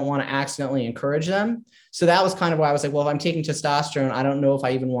certainly don't want to accidentally encourage them. So that was kind of why I was like, well, if I'm taking testosterone, I don't know if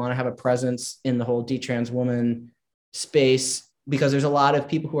I even want to have a presence in the whole detrans woman space, because there's a lot of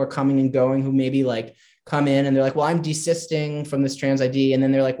people who are coming and going who maybe like come in and they're like, well, I'm desisting from this trans ID. And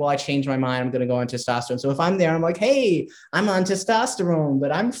then they're like, well, I changed my mind. I'm going to go on testosterone. So if I'm there, I'm like, hey, I'm on testosterone,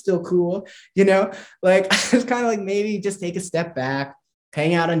 but I'm still cool. Like it's kind of like maybe just take a step back,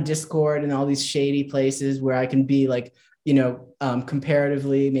 hang out on Discord and all these shady places where I can be like,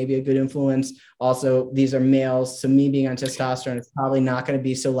 comparatively maybe a good influence. Also, these are males. So me being on testosterone is probably not going to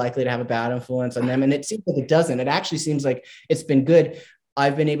be so likely to have a bad influence on them. And it seems like it doesn't. It actually seems like it's been good.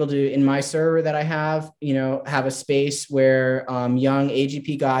 I've been able to, in my server that I have, have a space where young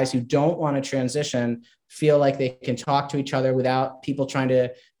AGP guys who don't want to transition feel like they can talk to each other without people trying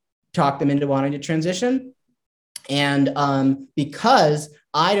to talk them into wanting to transition. And because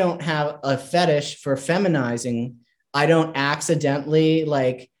I don't have a fetish for feminizing, I don't accidentally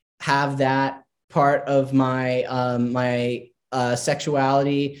like have that part of my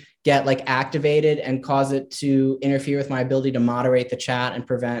sexuality get like activated and cause it to interfere with my ability to moderate the chat and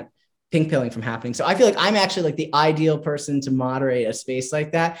prevent pink pilling from happening. So I feel like I'm actually like the ideal person to moderate a space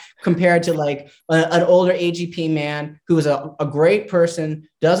like that, compared to like an older AGP man who is a great person,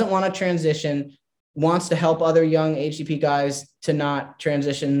 doesn't want to transition, wants to help other young AGP guys to not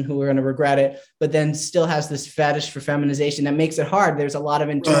transition who are going to regret it, but then still has this fetish for feminization that makes it hard. There's a lot of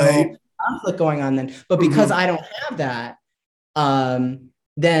internal conflict going on then. But because I don't have that,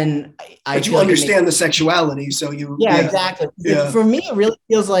 then but you understand the sexuality, so exactly. For me, it really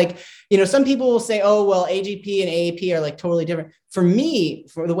feels like, some people will say, oh, well, AGP and AAP are like totally different. For me,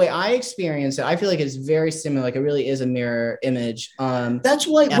 for the way I experience it, I feel like it's very similar. Like it really is a mirror image. That's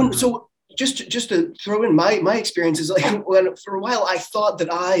why just to throw in my experiences, like for a while I thought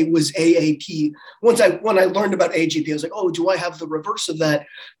that I was AAP. When I learned about AGP, I was like, oh, do I have the reverse of that?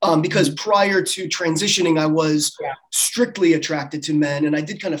 Because prior to transitioning, I was strictly attracted to men, and I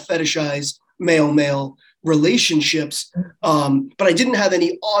did kind of fetishize male relationships, but I didn't have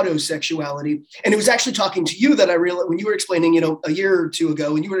any autosexuality. And it was actually talking to you that I realized when you were explaining, a year or two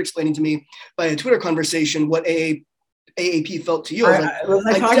ago, when you were explaining to me by a Twitter conversation what AAP felt to you. I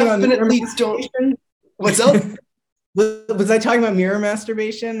definitely don't. What's up? Was I talking about mirror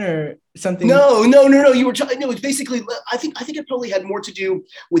masturbation or something? No. You were talking. No, it's basically. I think it probably had more to do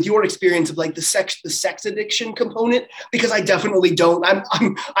with your experience of like the sex addiction component, because I definitely don't.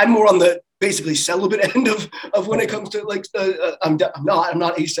 I'm more on the basically celibate end of when it comes to like. I'm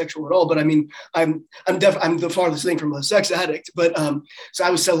not asexual at all, but I mean I'm the farthest thing from a sex addict. But so I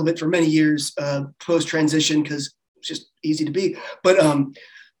was celibate for many years post transition because it's just easy to be.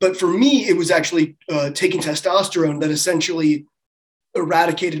 But for me, it was actually taking testosterone that essentially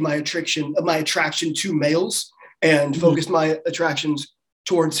eradicated my attraction to males and focused my attractions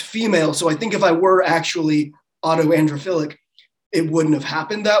towards female. So I think if I were actually autoandrophilic, it wouldn't have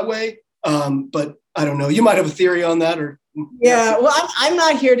happened that way. But I don't know. You might have a theory on that, or well, I'm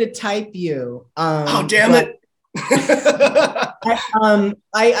not here to type you. Oh, damn it!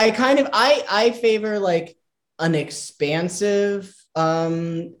 I favor like an expansive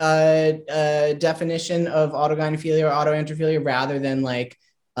definition of autogynephilia or autoandrophilia rather than like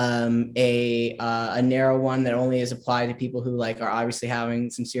a narrow one that only is applied to people who like are obviously having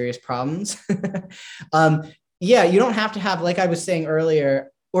some serious problems. Yeah, you don't have to have, like I was saying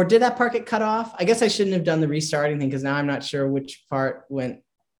earlier, or did that part get cut off? I guess I shouldn't have done the restarting thing because now I'm not sure which part went.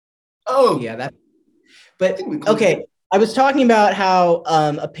 Oh, yeah, that. But okay, I was talking about how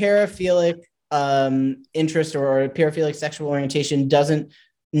a paraphilic interest or a paraphilic sexual orientation doesn't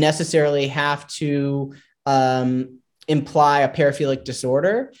necessarily have to imply a paraphilic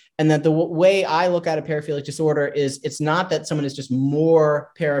disorder, and that the way I look at a paraphilic disorder is it's not that someone is just more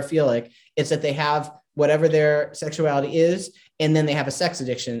paraphilic, it's that they have whatever their sexuality is, and then they have a sex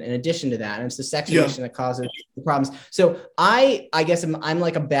addiction in addition to that, and it's the sex addiction that causes the problems. So I guess I'm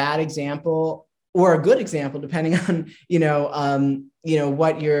like a bad example or a good example, depending on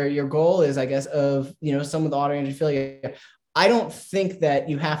what your goal is, I guess, of someone with autoandrophilia. I don't think that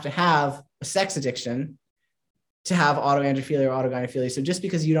you have to have a sex addiction to have autoandrophilia or autogynephilia. So just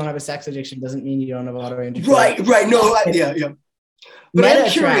because you don't have a sex addiction doesn't mean you don't have autoandrophilia. Right. No, yeah. But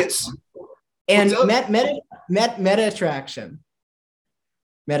I'm curious. And meta attraction,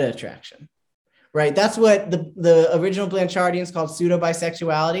 right? That's what the original Blanchardians called pseudo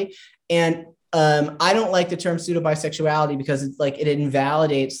bisexuality. And I don't like the term pseudo bisexuality because it's like it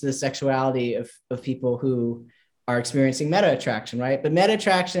invalidates the sexuality of people who are experiencing meta attraction, right? But meta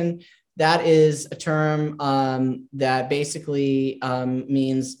attraction, that is a term that basically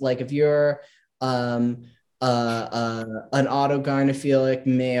means like if you're an autogynephilic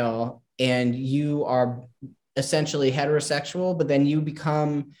male and you are essentially heterosexual, but then you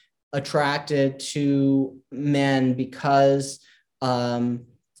become attracted to men because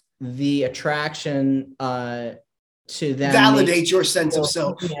the attraction to them validates your sense of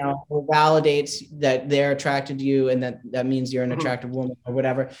self. Validates that they're attracted to you, and that means you're an attractive woman or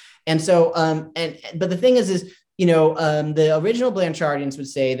whatever. And so, but the thing is the original Blanchardians would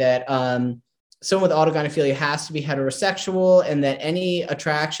say that someone with autogynephilia has to be heterosexual, and that any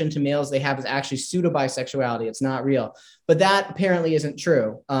attraction to males they have is actually pseudo-bisexuality. It's not real. But that apparently isn't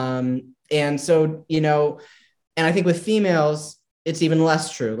true. And so, and I think with females, it's even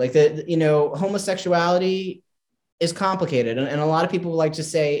less true. Like homosexuality is complicated. And a lot of people like to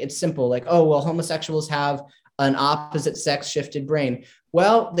say it's simple, like, oh, well, homosexuals have an opposite sex shifted brain.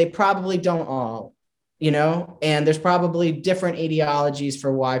 Well, they probably don't all. And there's probably different etiologies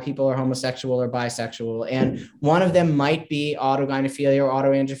for why people are homosexual or bisexual. And one of them might be autogynephilia or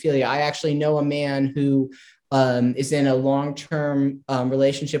autoandrophilia. I actually know a man who is in a long-term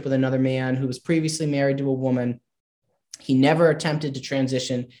relationship with another man who was previously married to a woman. He never attempted to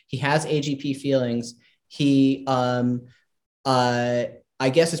transition. He has AGP feelings. He, I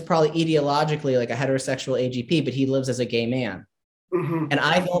guess is probably ideologically like a heterosexual AGP, but he lives as a gay man. Mm-hmm. And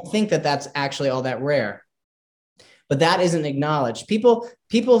I don't think that that's actually all that rare, but that isn't acknowledged. People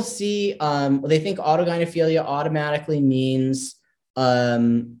see, they think autogynephilia automatically means,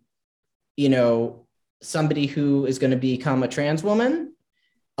 somebody who is going to become a trans woman,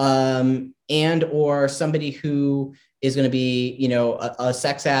 and or somebody who is going to be, a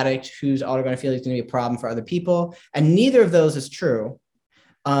sex addict whose autogynephilia is going to be a problem for other people. And neither of those is true.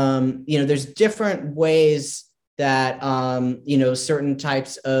 There's different ways that, certain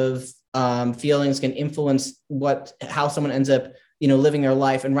types of feelings can influence how someone ends up, living their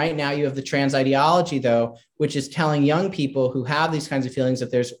life. And right now you have the trans ideology, though, which is telling young people who have these kinds of feelings that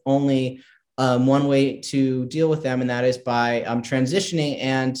there's only one way to deal with them, and that is by transitioning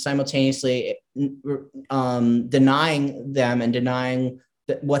and simultaneously denying them and denying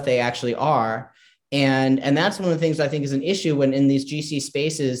what they actually are. And that's one of the things I think is an issue when in these GC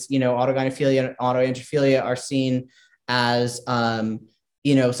spaces, autogynephilia and autoandrophilia are seen as,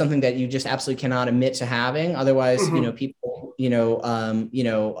 something that you just absolutely cannot admit to having. Otherwise, people,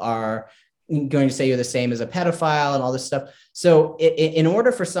 are going to say you're the same as a pedophile and all this stuff. So in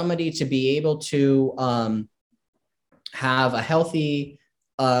order for somebody to be able to have a healthy,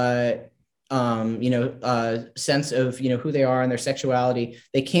 sense of, who they are and their sexuality,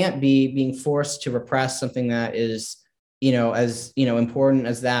 they can't be being forced to repress something that is, as, important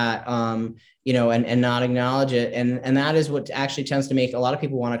as that, and not acknowledge it. And that is what actually tends to make a lot of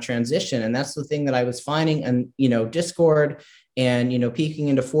people want to transition. And that's the thing that I was finding and, Discord and, peeking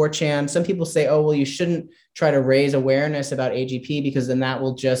into 4chan. Some people say, oh, well, you shouldn't try to raise awareness about AGP because then that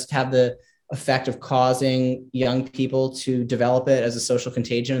will just have the effect of causing young people to develop it as a social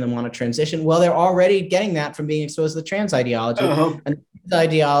contagion and then want to transition. Well, they're already getting that from being exposed to the trans ideology. And the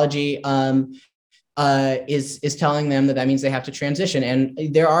ideology is telling them that means they have to transition.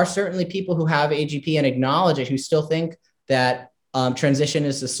 And there are certainly people who have AGP and acknowledge it who still think that transition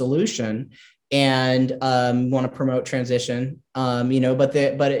is the solution. and want to promote transition, but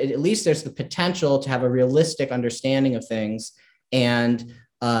at least there's the potential to have a realistic understanding of things and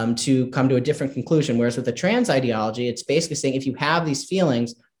to come to a different conclusion. Whereas with the trans ideology, it's basically saying if you have these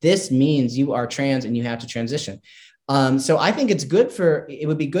feelings, this means you are trans and you have to transition. So I think it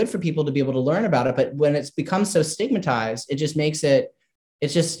would be good for people to be able to learn about it. But when it's become so stigmatized, it just makes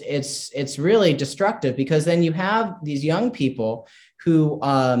it's really destructive, because then you have these young people who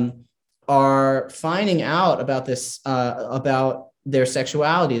are finding out about this, about their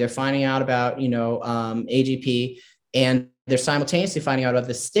sexuality. They're finding out about, AGP, and they're simultaneously finding out about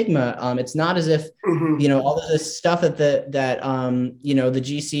the stigma. It's not as if, all of this stuff that the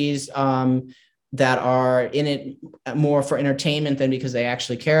GCs that are in it more for entertainment than because they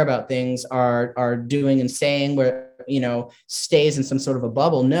actually care about things are doing and saying, where, stays in some sort of a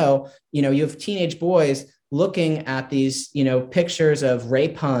bubble. No, you have teenage boys looking at these, pictures of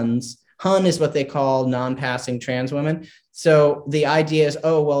rape huns. Hun is what they call non-passing trans women. So the idea is,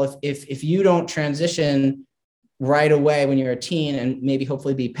 oh, well, if you don't transition right away when you're a teen and maybe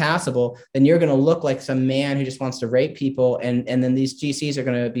hopefully be passable, then you're going to look like some man who just wants to rape people. And then these GCs are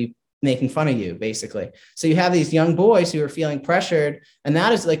going to be making fun of you, basically. So you have these young boys who are feeling pressured. And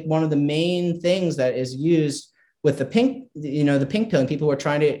that is like one of the main things that is used with the pink pilling. People who are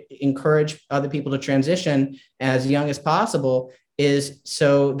trying to encourage other people to transition as young as possible, is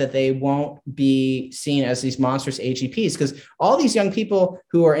so that they won't be seen as these monstrous AGPs. Because all these young people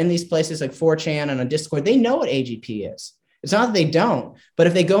who are in these places like 4chan and on Discord, they know what AGP is. It's not that they don't, but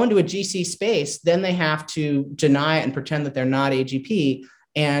if they go into a GC space, then they have to deny it and pretend that they're not AGP.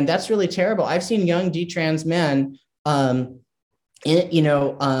 And that's really terrible. I've seen young detrans men,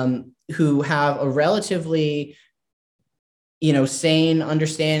 who have a relatively, sane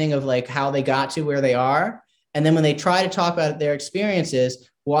understanding of like how they got to where they are. And then when they try to talk about their experiences,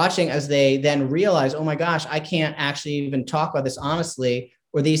 watching as they then realize, oh my gosh, I can't actually even talk about this honestly,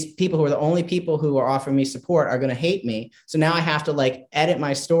 or these people who are the only people who are offering me support are going to hate me. So now I have to like edit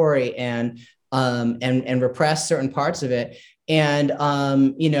my story and repress certain parts of it. And,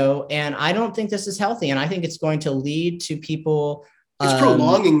 and I don't think this is healthy. And I think it's going to lead to people. It's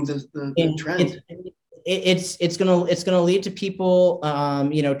prolonging the trend. It's gonna lead to people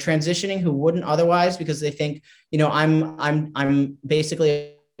transitioning who wouldn't otherwise, because they think, I'm basically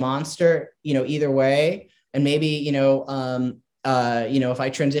a monster, either way. And maybe, if I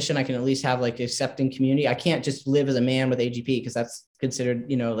transition, I can at least have like accepting community. I can't just live as a man with AGP, because that's considered,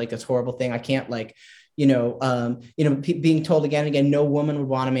 like this horrible thing. I can't like, being told again and again, no woman would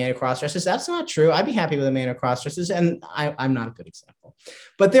want a man who cross dresses. That's not true. I'd be happy with a man who cross dresses, and I'm not a good example,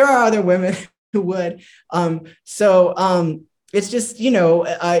 but there are other women who would. It's just,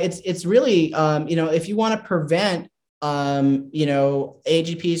 it's really, if you want to prevent,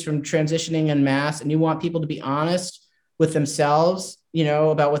 AGPs from transitioning en masse, and you want people to be honest with themselves,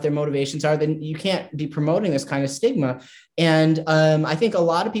 about what their motivations are, then you can't be promoting this kind of stigma. And I think a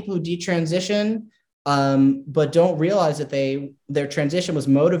lot of people who detransition, but don't realize that their transition was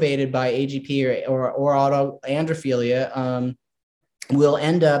motivated by AGP or autoandrophilia, will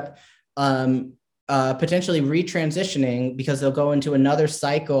end up potentially retransitioning, because they'll go into another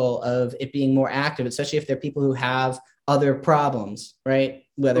cycle of it being more active, especially if they're people who have other problems, right?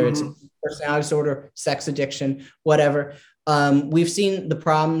 Whether it's personality disorder, sex addiction, whatever. We've seen the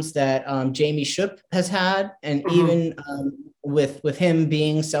problems that Jamie Shup has had, and even with him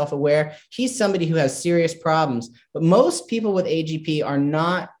being self-aware, he's somebody who has serious problems. But most people with AGP are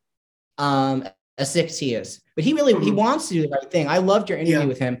not as sick as he is. But he wants to do the right thing. I loved your interview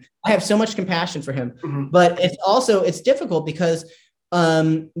with him. I have so much compassion for him. But it's difficult because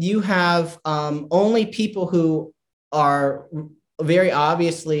you have only people who are very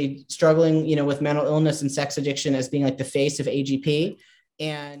obviously struggling, with mental illness and sex addiction as being like the face of AGP.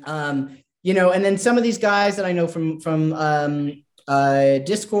 And, and then some of these guys that I know from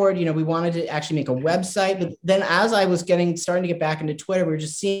Discord, we wanted to actually make a website, but then as I was starting to get back into Twitter, we were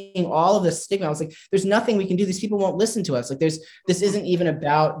just seeing all of this stigma. I was like, there's nothing we can do. These people won't listen to us. Like this isn't even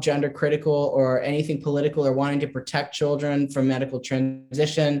about gender critical or anything political or wanting to protect children from medical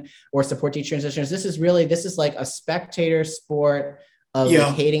transition or support detransitioners. This is like a spectator sport of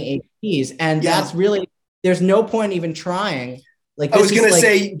like hating APs. And that's really, there's no point even trying. Like, I was going to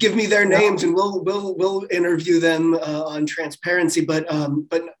say, give me their names and we'll interview them on transparency. But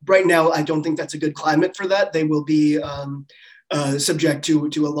right now, I don't think that's a good climate for that. They will be subject to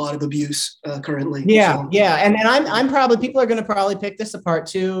a lot of abuse currently. Yeah, yeah, and I'm probably, people are going to probably pick this apart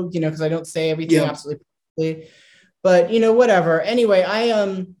too, because I don't say everything absolutely perfectly. But whatever. Anyway,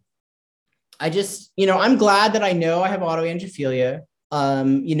 I just I'm glad that I know I have autoandrophilia.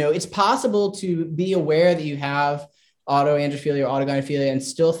 It's possible to be aware that you have autoandrophilia or autogynephilia and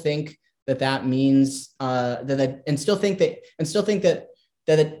still think that means and still think that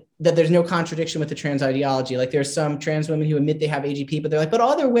there's no contradiction with the trans ideology. Like there's some trans women who admit they have AGP, but they're like, but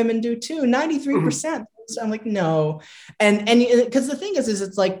other women do too, 93%. So I'm like, no. And because the thing is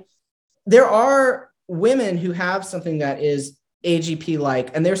it's like, there are women who have something that is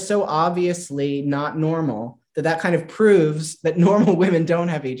AGP-like, and they're so obviously not normal that kind of proves that normal women don't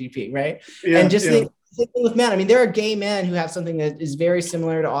have AGP, right? Yeah, and just think with men. I mean, there are gay men who have something that is very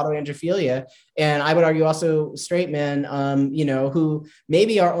similar to autoandrophilia, and I would argue also straight men, who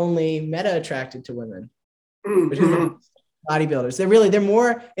maybe are only meta attracted to women, bodybuilders. They're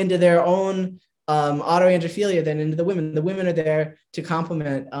more into their own autoandrophilia than into the women. The women are there to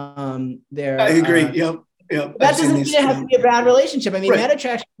complement their. I agree. Yep. That doesn't mean it has to be a bad relationship. I mean, meta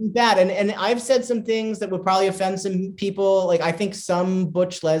attraction is bad. And I've said some things that would probably offend some people. Like I think some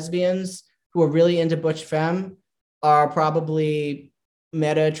butch lesbians who are really into butch femme are probably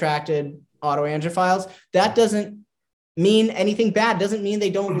meta attracted autoandrophiles. That doesn't mean anything bad. It doesn't mean they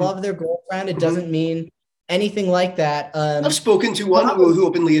don't love their girlfriend. It doesn't mean anything like that. I've spoken to one who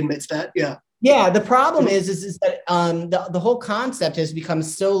openly admits that. Yeah. Yeah, the problem is that the whole concept has become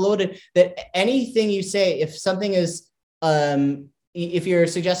so loaded that anything you say, if something is, if you're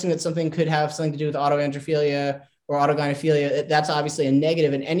suggesting that something could have something to do with autoandrophilia or autogynephilia, that's obviously a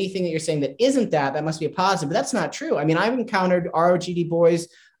negative. And anything that you're saying that isn't that must be a positive. But that's not true. I mean, I've encountered ROGD boys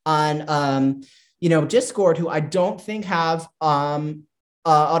on, Discord who I don't think have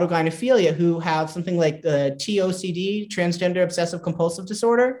autogynephilia, who have something like the TOCD, transgender obsessive compulsive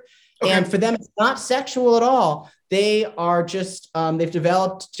disorder. Okay. And for them, it's not sexual at all. They are just, they've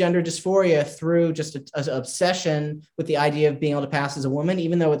developed gender dysphoria through just an obsession with the idea of being able to pass as a woman,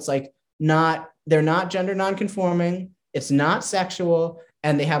 even though it's like they're not gender nonconforming, it's not sexual,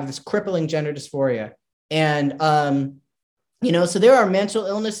 and they have this crippling gender dysphoria. And, so there are mental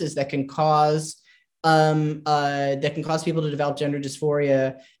illnesses that can cause people to develop gender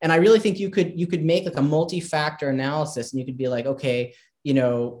dysphoria. And I really think you could make like a multi-factor analysis, and you could be like, okay,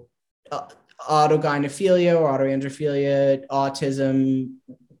 autogynephilia or autoandrophilia, autism,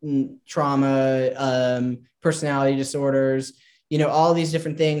 trauma, personality disorders, all these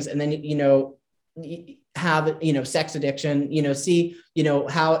different things. And then, have, sex addiction, see,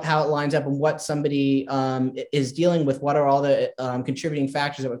 how it lines up and what somebody is dealing with, what are all the contributing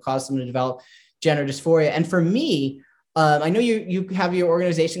factors that would cause someone to develop gender dysphoria. And for me, I know you have your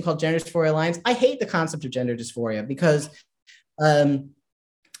organization called Gender Dysphoria Alliance. I hate the concept of gender dysphoria because,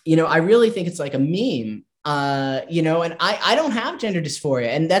 I really think it's like a meme, and I don't have gender dysphoria.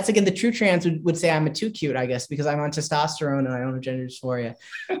 And that's, again, the true trans would say I'm a too cute, I guess, because I'm on testosterone and I don't have gender dysphoria.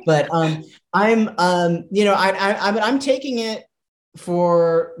 But I'm taking it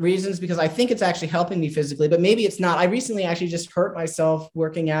for reasons because I think it's actually helping me physically, but maybe it's not. I recently actually just hurt myself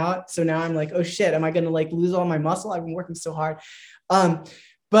working out. So now I'm like, oh shit, am I going to like lose all my muscle? I've been working so hard. But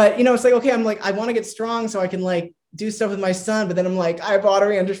it's like, okay, I'm like, I want to get strong so I can like do stuff with my son, but then I'm like, I have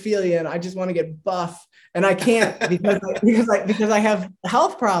autoandrophilia and I just want to get buff, and I can't because I have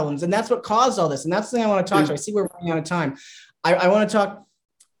health problems, and that's what caused all this. And that's the thing I want to talk to. I see we're running out of time. I want to talk.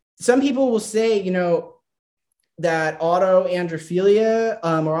 Some people will say, that autoandrophilia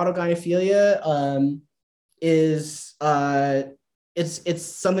or autogynephilia is it's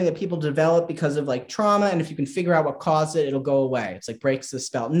something that people develop because of like trauma, and if you can figure out what caused it, it'll go away. It's like breaks the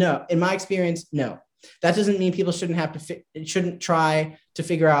spell. No, in my experience, no. That doesn't mean people shouldn't try to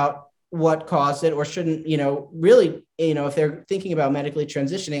figure out what caused it, or shouldn't, really, if they're thinking about medically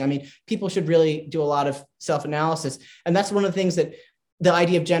transitioning. I mean, people should really do a lot of self-analysis. And that's one of the things that the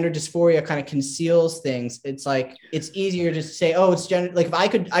idea of gender dysphoria kind of conceals things. It's like, it's easier to say, oh, it's gender. Like if I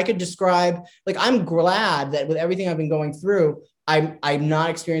could describe, like, I'm glad that with everything I've been going through, I'm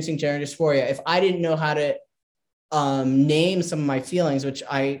not experiencing gender dysphoria. If I didn't know how to name some of my feelings, which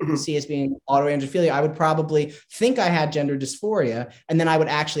I see as being autoandrophilia, I would probably think I had gender dysphoria, and then I would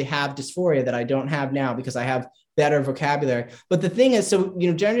actually have dysphoria that I don't have now because I have better vocabulary. But the thing is, so,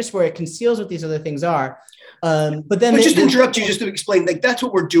 gender dysphoria conceals what these other things are. But then just to interrupt you, just to explain, like that's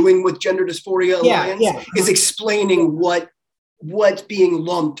what we're doing with Gender Dysphoria Alliance, is explaining what's being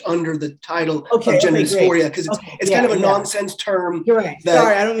lumped under the title of gender dysphoria, because it's kind of a nonsense term. You're right.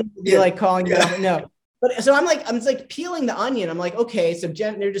 Sorry, I don't mean to be like calling you out. No. But so I'm like peeling the onion. I'm like, okay, so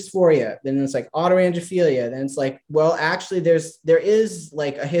gender dysphoria, then it's like autoandrophilia. Then it's like, well, actually there is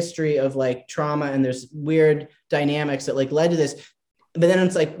like a history of like trauma, and there's weird dynamics that like led to this. But then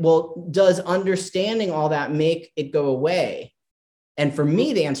it's like, well, does understanding all that make it go away? And for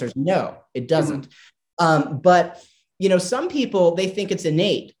me, the answer is no, it doesn't. But some people, they think it's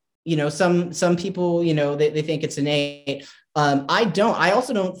innate. Some people, they think it's innate. I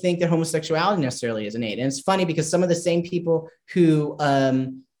also don't think that homosexuality necessarily is innate. And it's funny because some of the same people who,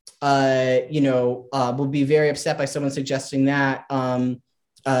 will be very upset by someone suggesting that,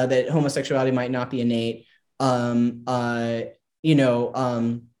 that homosexuality might not be innate.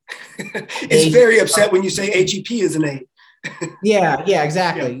 It's very upset when you say AGP is innate. Yeah,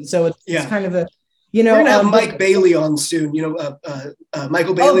 exactly. Yeah. So it's kind of a, we're gonna have Mike Bailey on soon.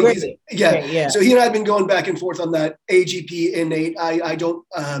 Michael Bailey. Okay, yeah. So he and I have been going back and forth on that AGP innate. I don't.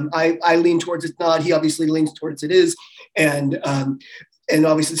 I lean towards it's not. He obviously leans towards it is, and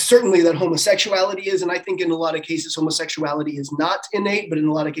obviously certainly that homosexuality is. And I think in a lot of cases homosexuality is not innate, but in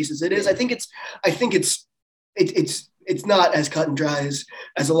a lot of cases it is. I think it's not as cut and dry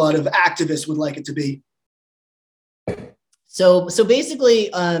as a lot of activists would like it to be. So basically,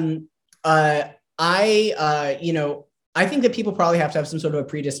 I think that people probably have to have some sort of a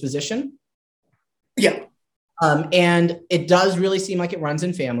predisposition. Yeah. And it does really seem like it runs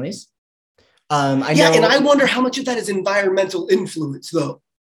in families. And I wonder how much of that is environmental influence, though.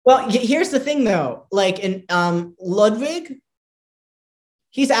 Well, here's the thing, though. Like in Ludwig,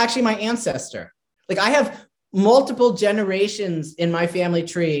 he's actually my ancestor. Like I have multiple generations in my family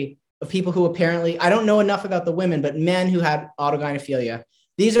tree of people who apparently, I don't know enough about the women, but men who had autogynephilia.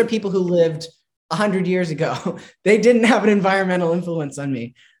 These are people who lived 100 years ago. They didn't have an environmental influence on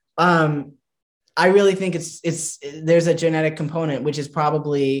me. I really think there's a genetic component, which is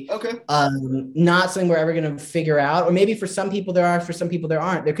probably not something we're ever going to figure out. Or maybe for some people there are, for some people there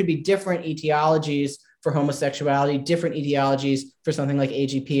aren't. There could be different etiologies for homosexuality, different etiologies for something like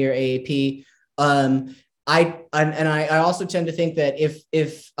AGP or AAP. I also tend to think that if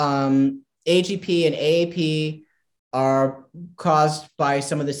AGP and AAP are caused by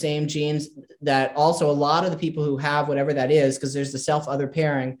some of the same genes, that also a lot of the people who have whatever that is, because there's the self-other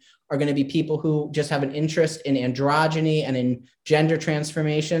pairing, are going to be people who just have an interest in androgyny and in gender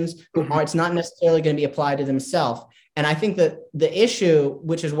transformations, who it's not necessarily going to be applied to themselves. And I think that the issue,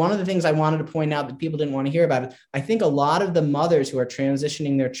 which is one of the things I wanted to point out that people didn't want to hear about, it, I think a lot of the mothers who are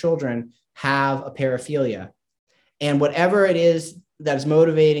transitioning their children have a paraphilia. And whatever it is that is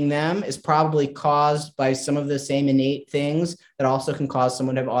motivating them is probably caused by some of the same innate things that also can cause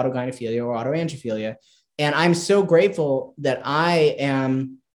someone to have autogynephilia or autoandrophilia. And I'm so grateful that I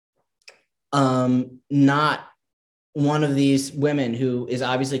am not one of these women who is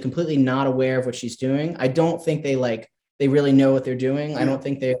obviously completely not aware of what she's doing. I don't think they really know what they're doing. I don't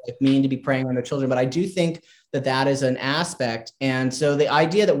think they mean to be preying on their children, but I do think that is an aspect. And so the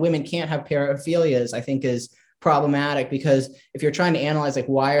idea that women can't have paraphilias, I think, is problematic, because if you're trying to analyze like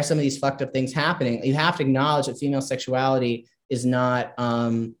why are some of these fucked up things happening, you have to acknowledge that female sexuality is not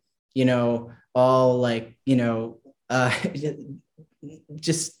all like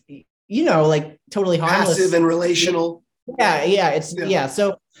just like totally harmless, passive and relational.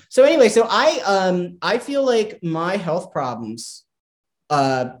 So anyway, so I feel like my health problems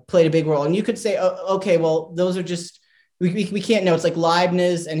played a big role. And you could say, oh, okay, well, those are just we can't know. It's like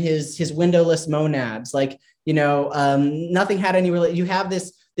Leibniz and his windowless monads. Like, nothing had any you have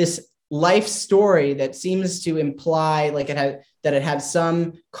this life story that seems to imply like it had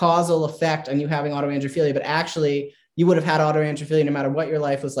some causal effect on you having autoandrophilia, but actually you would have had autoandrophilia no matter what your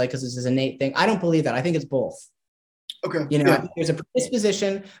life was like, because this is an innate thing. I don't believe that. I think it's both. Okay. I think there's a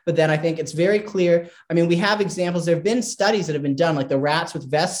predisposition, but then I think it's very clear. I mean, we have examples. There have been studies that have been done, like the rats with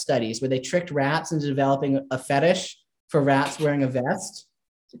vest studies, where they tricked rats into developing a fetish for rats wearing a vest.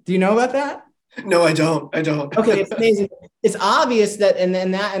 Do you know about that? No, I don't. Okay, it's amazing. It's obvious that, and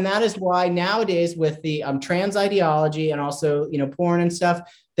that is why nowadays with the trans ideology and also porn and stuff,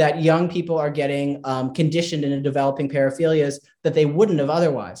 that young people are getting conditioned into developing paraphilias that they wouldn't have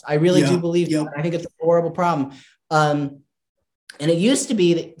otherwise. I really do believe that. I think it's a horrible problem. And it used to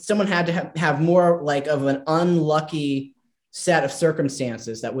be that someone had to have more like of an unlucky set of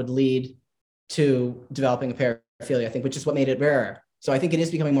circumstances that would lead to developing a paraphilia, I think, which is what made it rarer. So I think it is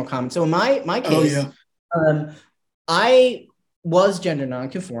becoming more common. So in my case, I was gender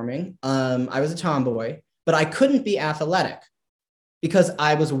nonconforming. I was a tomboy, but I couldn't be athletic because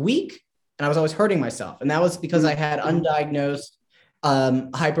I was weak and I was always hurting myself. And that was because I had undiagnosed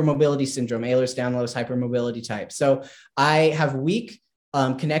hypermobility syndrome, Ehlers-Danlos hypermobility type. So I have weak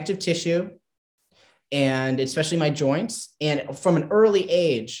connective tissue, and especially my joints. And from an early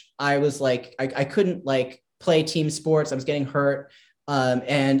age, I was like, I couldn't like play team sports. I was getting hurt.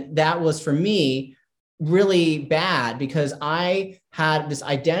 And that was for me really bad, because I had this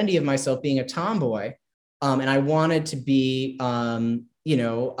identity of myself being a tomboy. And I wanted to be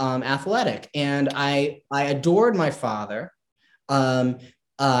athletic. And I adored my father.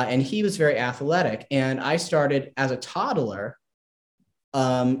 And he was very athletic. And I started as a toddler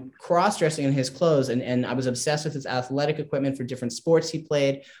cross-dressing in his clothes, and I was obsessed with his athletic equipment for different sports he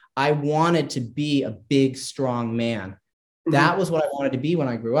played. I wanted to be a big, strong man. That was what I wanted to be when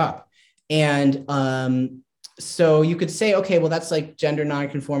I grew up. And so you could say, okay, well, that's like gender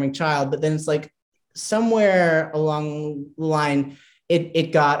non-conforming child, but then it's like somewhere along the line,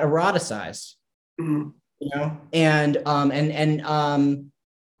 it got eroticized,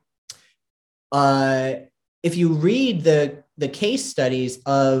 if you read the case studies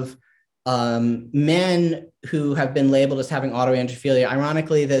of men who have been labeled as having autoandrophilia,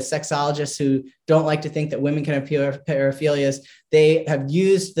 ironically, the sexologists who don't like to think that women can have paraphilias, they have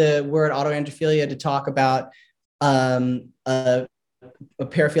used the word autoandrophilia to talk about a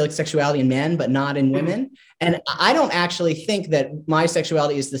paraphilic sexuality in men, but not in women. And I don't actually think that my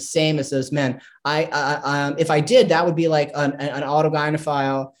sexuality is the same as those men. If I did, that would be like an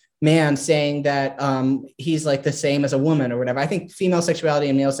autogynephile man saying that he's like the same as a woman or whatever. I think female sexuality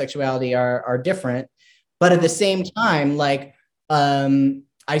and male sexuality are different, but at the same time, like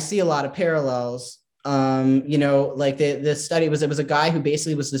I see a lot of parallels. Like the study it was a guy who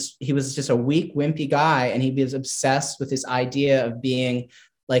basically he was just a weak, wimpy guy, and he was obsessed with this idea of being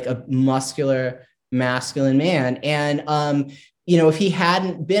like a muscular, masculine man. And if he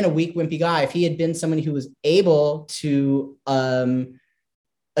hadn't been a weak, wimpy guy, if he had been somebody who was able to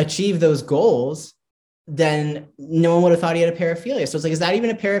achieve those goals, then no one would have thought he had a paraphilia. So it's like, is that even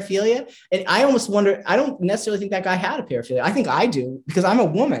a paraphilia? And I almost wonder, I don't necessarily think that guy had a paraphilia. I think I do, because I'm a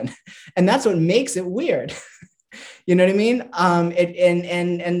woman, and that's what makes it weird. You know what I mean?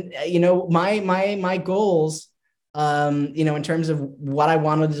 My goals, in terms of what I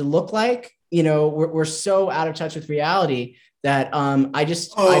wanted to look like, we're so out of touch with reality that I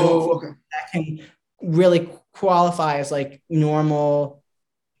don't think that can really qualify as like normal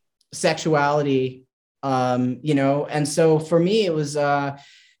sexuality, and so for me it was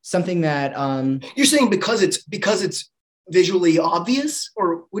something that you're saying because it's visually obvious,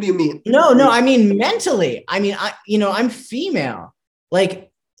 or what do you mean? No, I mean mentally. I mean, I'm female,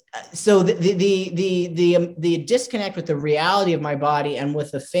 like, so the disconnect with the reality of my body and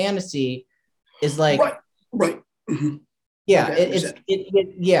with the fantasy is like right. Yeah, okay,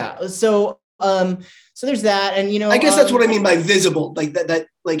 so there's that. And I guess that's what I mean by visible, like that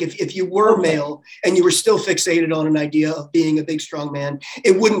like if you were male and you were still fixated on an idea of being a big strong man,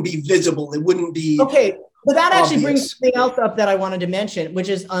 it wouldn't be visible, it wouldn't be but that actually brings something else up that I wanted to mention, which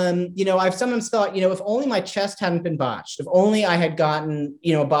is I've sometimes thought, if only my chest hadn't been botched, if only I had gotten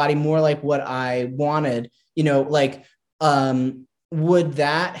a body more like what I wanted, would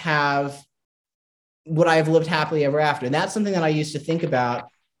I have lived happily ever after? And that's something that I used to think about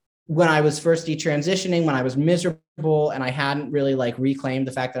when I was first detransitioning, when I was miserable and I hadn't really like reclaimed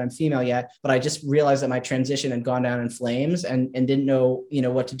the fact that I'm female yet, but I just realized that my transition had gone down in flames and didn't know,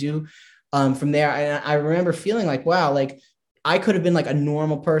 what to do from there. And I remember feeling like, wow, like I could have been like a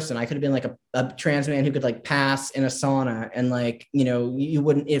normal person. I could have been like a trans man who could like pass in a sauna, and like, you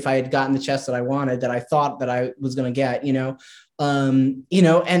wouldn't, if I had gotten the chest that I wanted, that I thought that I was going to get,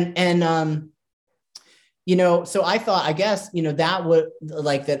 so I thought, I guess, that would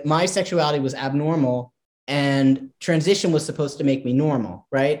like that my sexuality was abnormal and transition was supposed to make me normal.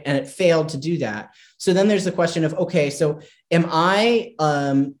 Right. And it failed to do that. So then there's the question of, okay, so am I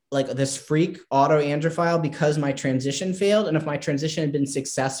like this freak autoandrophile because my transition failed? And if my transition had been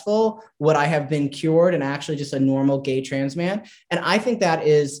successful, would I have been cured and actually just a normal gay trans man? And I think that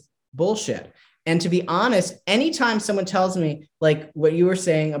is bullshit. And to be honest, anytime someone tells me like what you were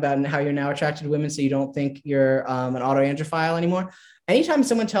saying about how you're now attracted to women, so you don't think you're an autoandrophile anymore, anytime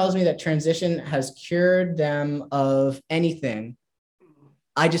someone tells me that transition has cured them of anything,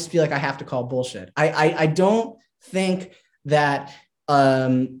 I just feel like I have to call bullshit. I don't think that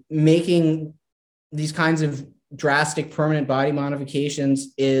making these kinds of drastic permanent body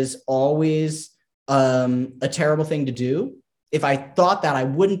modifications is always a terrible thing to do. If I thought that, I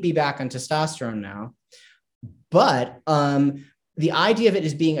wouldn't be back on testosterone now. But the idea of it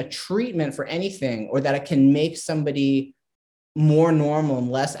as being a treatment for anything, or that it can make somebody more normal and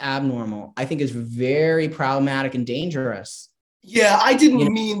less abnormal, I think is very problematic and dangerous. Yeah, I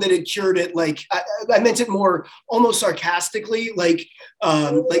didn't mean that it cured it. Like I meant it more almost sarcastically. Like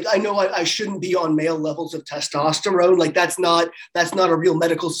I know I shouldn't be on male levels of testosterone. Like that's not a real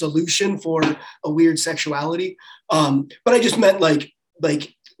medical solution for a weird sexuality. But I just meant like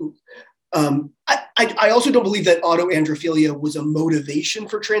I also don't believe that autoandrophilia was a motivation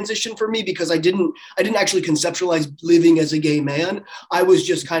for transition for me, because I didn't actually conceptualize living as a gay man. I was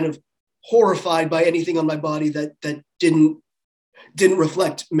just kind of horrified by anything on my body that didn't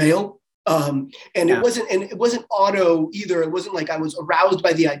reflect male. It wasn't auto either. It wasn't like I was aroused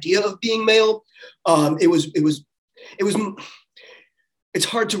by the idea of being male. It's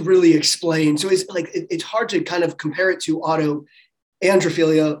hard to really explain. So it's like, it's hard to kind of compare it to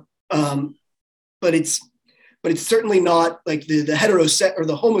autoandrophilia. But it's certainly not like the heterosexual or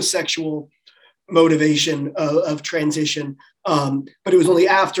the homosexual motivation of transition. But it was only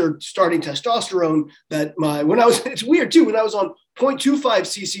after starting testosterone that it's weird too, when I was on 0.25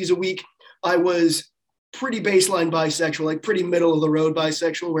 cc's a week, I was pretty baseline bisexual, like pretty middle of the road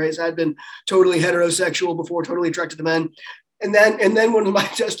bisexual, whereas I'd been totally heterosexual before, totally attracted to men. And then when my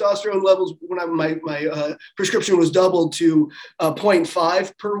testosterone levels, when my prescription was doubled to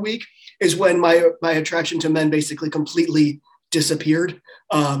 0.5 per week, is when my attraction to men basically completely disappeared,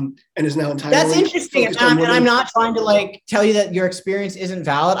 and is now entirely. That's interesting, and I'm not trying to like tell you that your experience isn't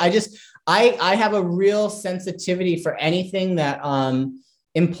valid. I have a real sensitivity for anything that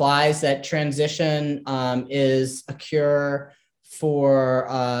implies that transition is a cure for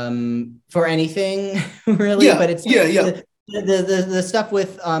anything really. Yeah, but it's the stuff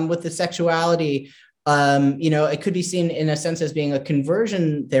with the sexuality. It could be seen in a sense as being a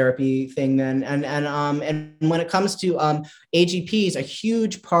conversion therapy thing then. And when it comes to AGPs, a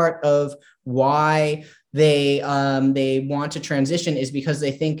huge part of why they want to transition is because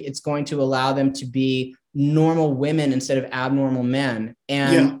they think it's going to allow them to be normal women instead of abnormal men.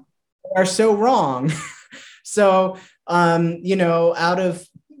 And they are so wrong. So, out of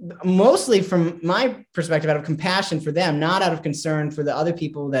mostly from my perspective, out of compassion for them, not out of concern for the other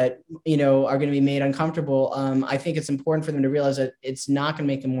people that, are going to be made uncomfortable. I think it's important for them to realize that it's not going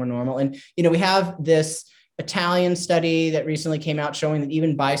to make them more normal. And, we have this Italian study that recently came out showing that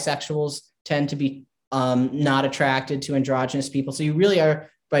even bisexuals tend to be not attracted to androgynous people. So you really are,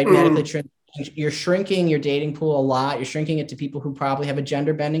 by medically you're shrinking your dating pool a lot. You're shrinking it to people who probably have a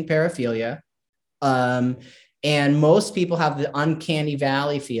gender bending paraphilia. And most people have the uncanny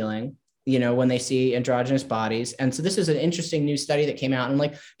valley feeling, when they see androgynous bodies. And so this is an interesting new study that came out, and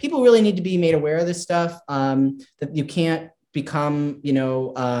like, people really need to be made aware of this stuff, that you can't become,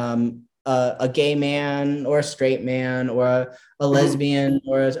 a gay man or a straight man or a lesbian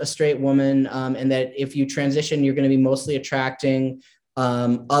or a straight woman. And that if you transition, you're going to be mostly attracting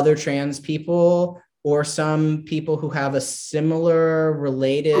other trans people or some people who have a similar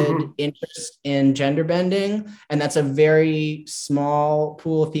related interest in gender bending. And that's a very small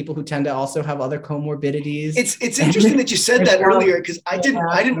pool of people who tend to also have other comorbidities. It's interesting that you said that earlier, because I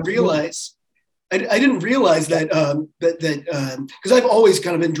didn't realize that because I've always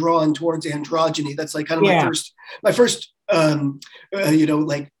kind of been drawn towards androgyny. That's like kind of my first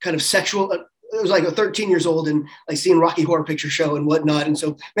like kind of sexual. It was like a 13 years old and like seeing Rocky Horror Picture Show and whatnot. And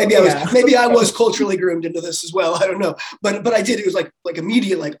so maybe I was culturally groomed into this as well. I don't know, but I did. It was like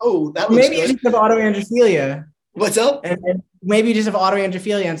immediate, like, oh, that looks maybe good. You just have autoandrophilia. What's up? And maybe you just have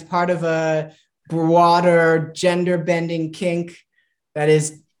autoandrophilia, and it's part of a broader gender bending kink that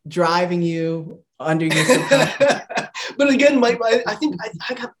is driving you under your subconscious. But again,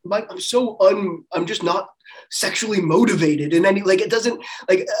 I'm just not sexually motivated in any, like, it doesn't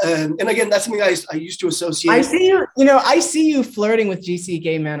like, and again, that's something I used to associate. I see you flirting with GC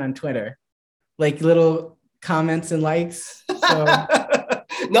gay men on Twitter, like little comments and likes. So.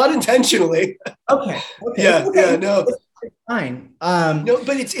 Not intentionally. Okay. Yeah, no. It's fine. No,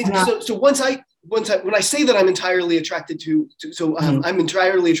 but it's so when I say that I'm entirely attracted to I'm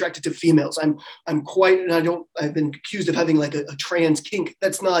entirely attracted to females. I'm quite, and I've been accused of having like a trans kink.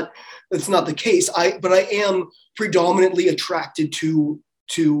 That's not the case. But I am predominantly attracted to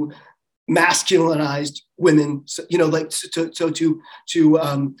masculinized women, like to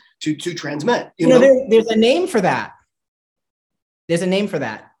trans men. There's a name for that.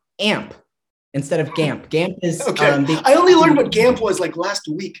 AMP instead of GAMP. GAMP is okay. I only learned what GAMP was like last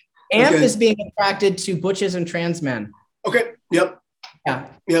week. AMP is being attracted to butches and trans men. Okay. Yep. Yeah.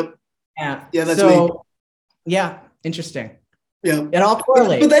 Yep. Yeah. Yeah, that's me. Yeah, interesting. Yeah. It all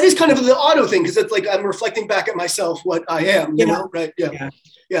correlates. But that is kind of the auto thing, because it's like I'm reflecting back at myself what I am, you know? Right. Yeah.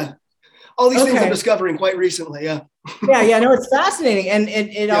 All these things I'm discovering quite recently. Yeah. No, it's fascinating. And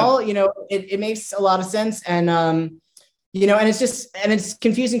it all, it makes a lot of sense. And, and it's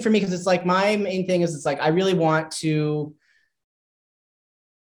confusing for me, because it's like, my main thing is, it's like, I really want to,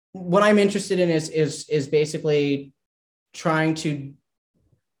 what I'm interested in is basically trying to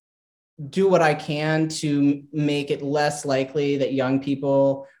do what I can to make it less likely that young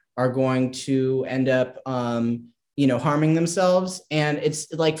people are going to end up, harming themselves. And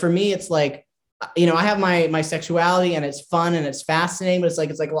it's like, for me, it's like, I have my sexuality and it's fun and it's fascinating, but it's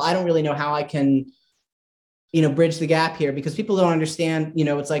like, well, I don't really know how I can, bridge the gap here, because people don't understand,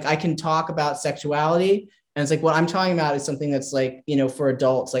 it's like, I can talk about sexuality, and it's like, what I'm talking about is something that's like, for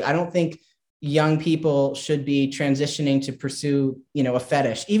adults. Like, I don't think young people should be transitioning to pursue, a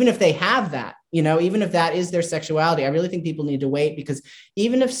fetish, even if they have that, even if that is their sexuality. I really think people need to wait, because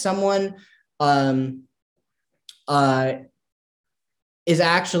even if someone is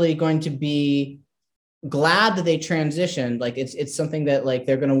actually going to be glad that they transitioned, like it's something that like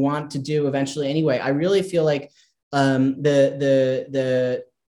they're going to want to do eventually anyway. I really feel like the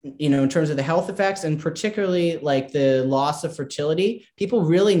in terms of the health effects, and particularly like the loss of fertility, people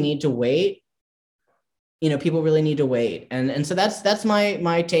really need to wait. People really need to wait. And so that's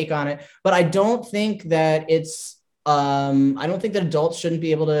my take on it. But I don't think that I don't think that adults shouldn't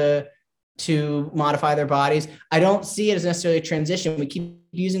be able to modify their bodies. I don't see it as necessarily a transition. We keep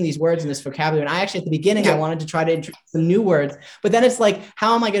using these words in this vocabulary. And I actually, at the beginning, I wanted to try to introduce some new words, but then it's like,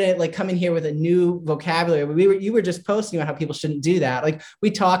 how am I going to like come in here with a new vocabulary? You were just posting about how people shouldn't do that. Like,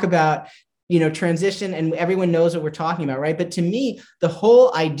 we talk about, transition, and everyone knows what we're talking about, right? But to me, the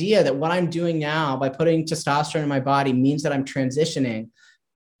whole idea that what I'm doing now by putting testosterone in my body means that I'm transitioning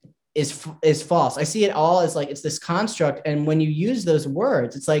is false. I see it all as like, it's this construct. And when you use those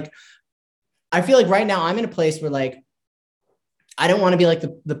words, it's like, I feel like right now I'm in a place where like, I don't want to be like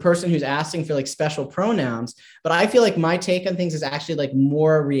the person who's asking for like special pronouns, but I feel like my take on things is actually like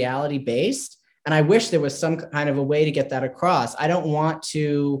more reality based. And I wish there was some kind of a way to get that across. I don't want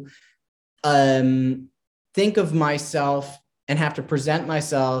to think of myself and have to present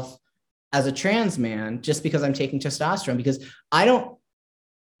myself as a trans man just because I'm taking testosterone, because I don't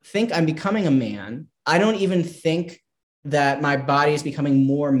think I'm becoming a man. I don't even think that my body is becoming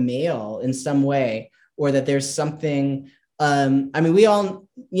more male in some way, or that there's something, we all,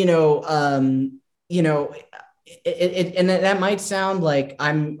 and that might sound like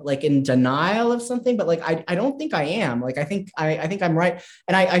I'm like in denial of something, but like, I don't think I am. Like, I think I'm right.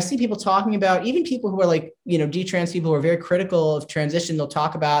 And I see people talking about, even people who are like, detrans people who are very critical of transition. They'll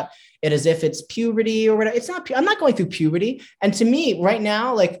talk about it as if it's puberty or whatever. It's not, I'm not going through puberty. And to me right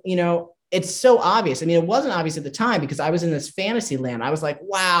now, like, it's so obvious. I mean, it wasn't obvious at the time because I was in this fantasy land. I was like,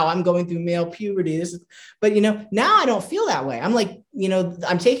 wow, I'm going through male puberty. But now I don't feel that way. I'm like,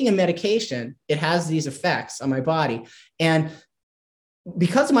 I'm taking a medication. It has these effects on my body. And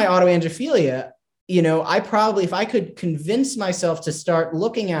because of my autoandrophilia, I probably, if I could convince myself to start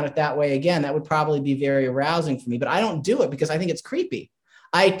looking at it that way again, that would probably be very arousing for me, but I don't do it because I think it's creepy.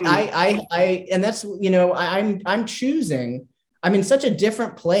 And that's, I'm choosing. I'm in such a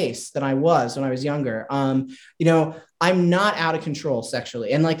different place than I was when I was younger. I'm not out of control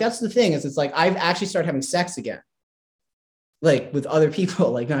sexually. And like, that's the thing, is it's like, I've actually started having sex again, like with other people,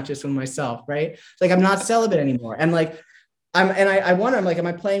 like not just with myself. Right. It's like, I'm not celibate anymore. And like, I wonder, I'm like, am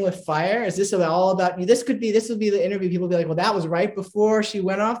I playing with fire? Is this all about you? This would be the interview. People be like, well, that was right before she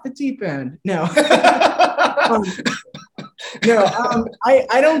went off the deep end. No. I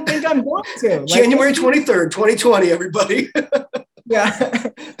don't think I'm going to. Like, January 23rd, 2020, everybody. Yeah.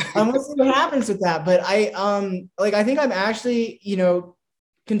 We'll see what happens with that. But I think I'm actually,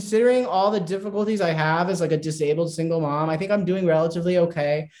 considering all the difficulties I have as like a disabled single mom, I think I'm doing relatively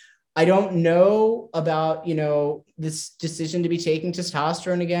okay. I don't know about, this decision to be taking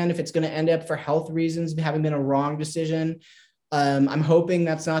testosterone again, if it's going to end up for health reasons, having been a wrong decision. I'm hoping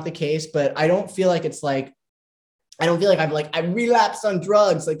that's not the case, but I don't feel like it's like, I don't feel like I relapsed on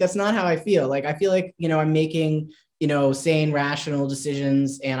drugs. Like, that's not how I feel. Like, I feel like, I'm making, sane, rational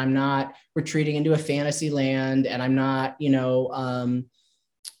decisions, and I'm not retreating into a fantasy land, and I'm not, and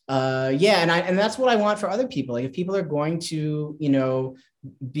that's what I want for other people. Like, if people are going to,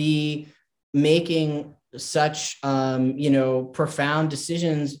 be making such, profound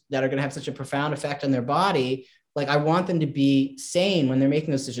decisions that are going to have such a profound effect on their body, like, I want them to be sane when they're making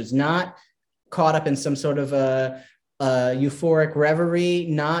those decisions, not caught up in some sort of a euphoric reverie,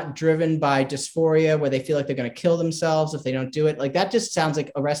 not driven by dysphoria where they feel like they're going to kill themselves if they don't do it. Like, that just sounds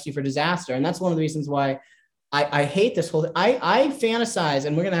like a recipe for disaster. And that's one of the reasons why I hate this whole, I fantasize,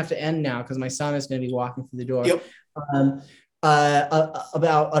 and we're going to have to end now because my son is going to be walking through the door. Yep.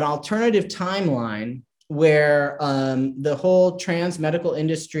 About an alternative timeline where the whole trans medical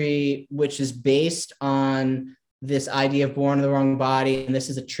industry, which is based on this idea of born in the wrong body, and this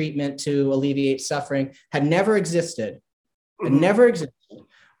is a treatment to alleviate suffering, had never existed. But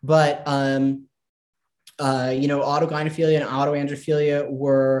autogynephilia and autoandrophilia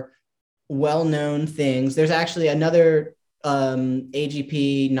were well-known things. There's actually another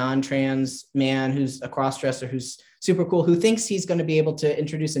AGP non-trans man who's a cross-dresser who's super cool, who thinks he's going to be able to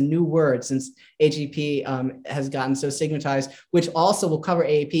introduce a new word since AGP has gotten so stigmatized, which also will cover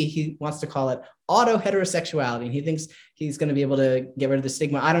AAP. He wants to call it auto-heterosexuality, and he thinks he's going to be able to get rid of the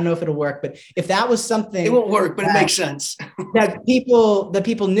stigma. I don't know if it'll work, but if that was something, it won't work, but it makes sense. that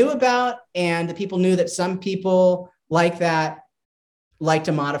people knew about, and the people knew that some people like that like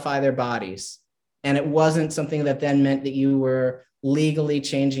to modify their bodies, and it wasn't something that then meant that you were legally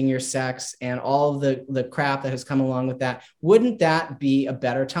changing your sex and all of the crap that has come along with that, wouldn't that be a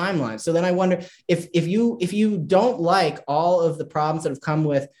better timeline? So then I wonder if you don't like all of the problems that have come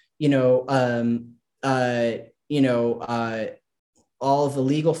with all of the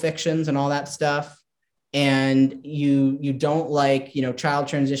legal fictions and all that stuff, and you don't like child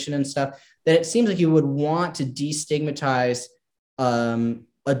transition and stuff, that it seems like you would want to destigmatize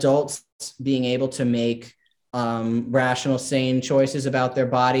adults being able to make rational, sane choices about their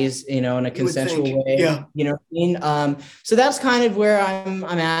bodies, in a consensual way. Yeah. So that's kind of where I'm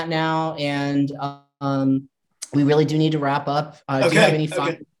at now, and we really do need to wrap up. Do you have any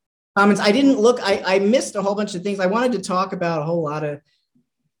final comments? I didn't look. I missed a whole bunch of things. I wanted to talk about a whole lot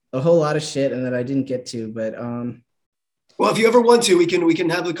of shit, and that I didn't get to. But well, if you ever want to, we can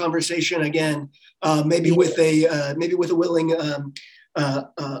have the conversation again. Maybe with a willing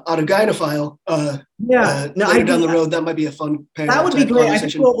autogynephile. Later down the road, that might be a fun pair. That would be great. I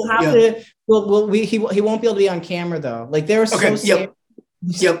think we'll have to. He won't be able to be on camera though. Like they're so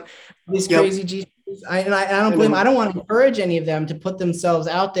Yep. These crazy G's. I don't blame. I don't want to encourage any of them to put themselves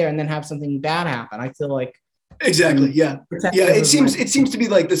out there and then have something bad happen. I feel like exactly. Yeah. It seems to be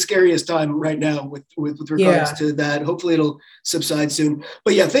like the scariest time right now with regards to that. Hopefully it'll subside soon.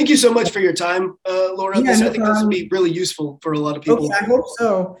 But yeah, thank you so much for your time, Laura. I think this will be really useful for a lot of people. Okay, I hope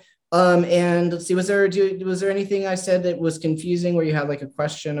so. And let's see, was there anything I said that was confusing where you had like a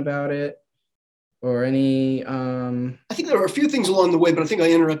question about it? Or any I think there were a few things along the way, but I think I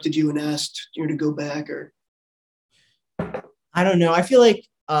interrupted you and asked you to go back, or I don't know. I feel like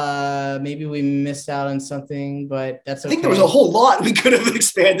maybe we missed out on something, but that's okay. I think there was a whole lot we could have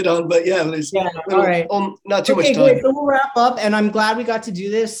expanded on, but all right. Not too much time. Great. So we'll wrap up, and I'm glad we got to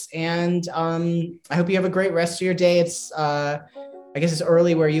do this, and I hope you have a great rest of your day. It's I guess it's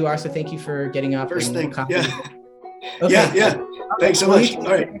early where you are, so thank you for getting up. First thing, yeah. Okay. Yeah. Thanks so much. All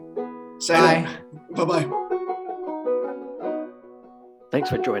right. Bye. Bye-bye. Thanks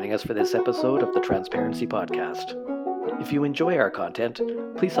for joining us for this episode of the Transparency Podcast. If you enjoy our content,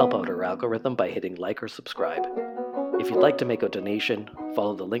 please help out our algorithm by hitting like or subscribe. If you'd like to make a donation,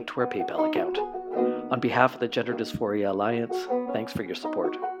 follow the link to our PayPal account. On behalf of the Gender Dysphoria Alliance, thanks for your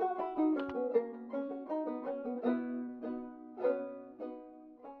support.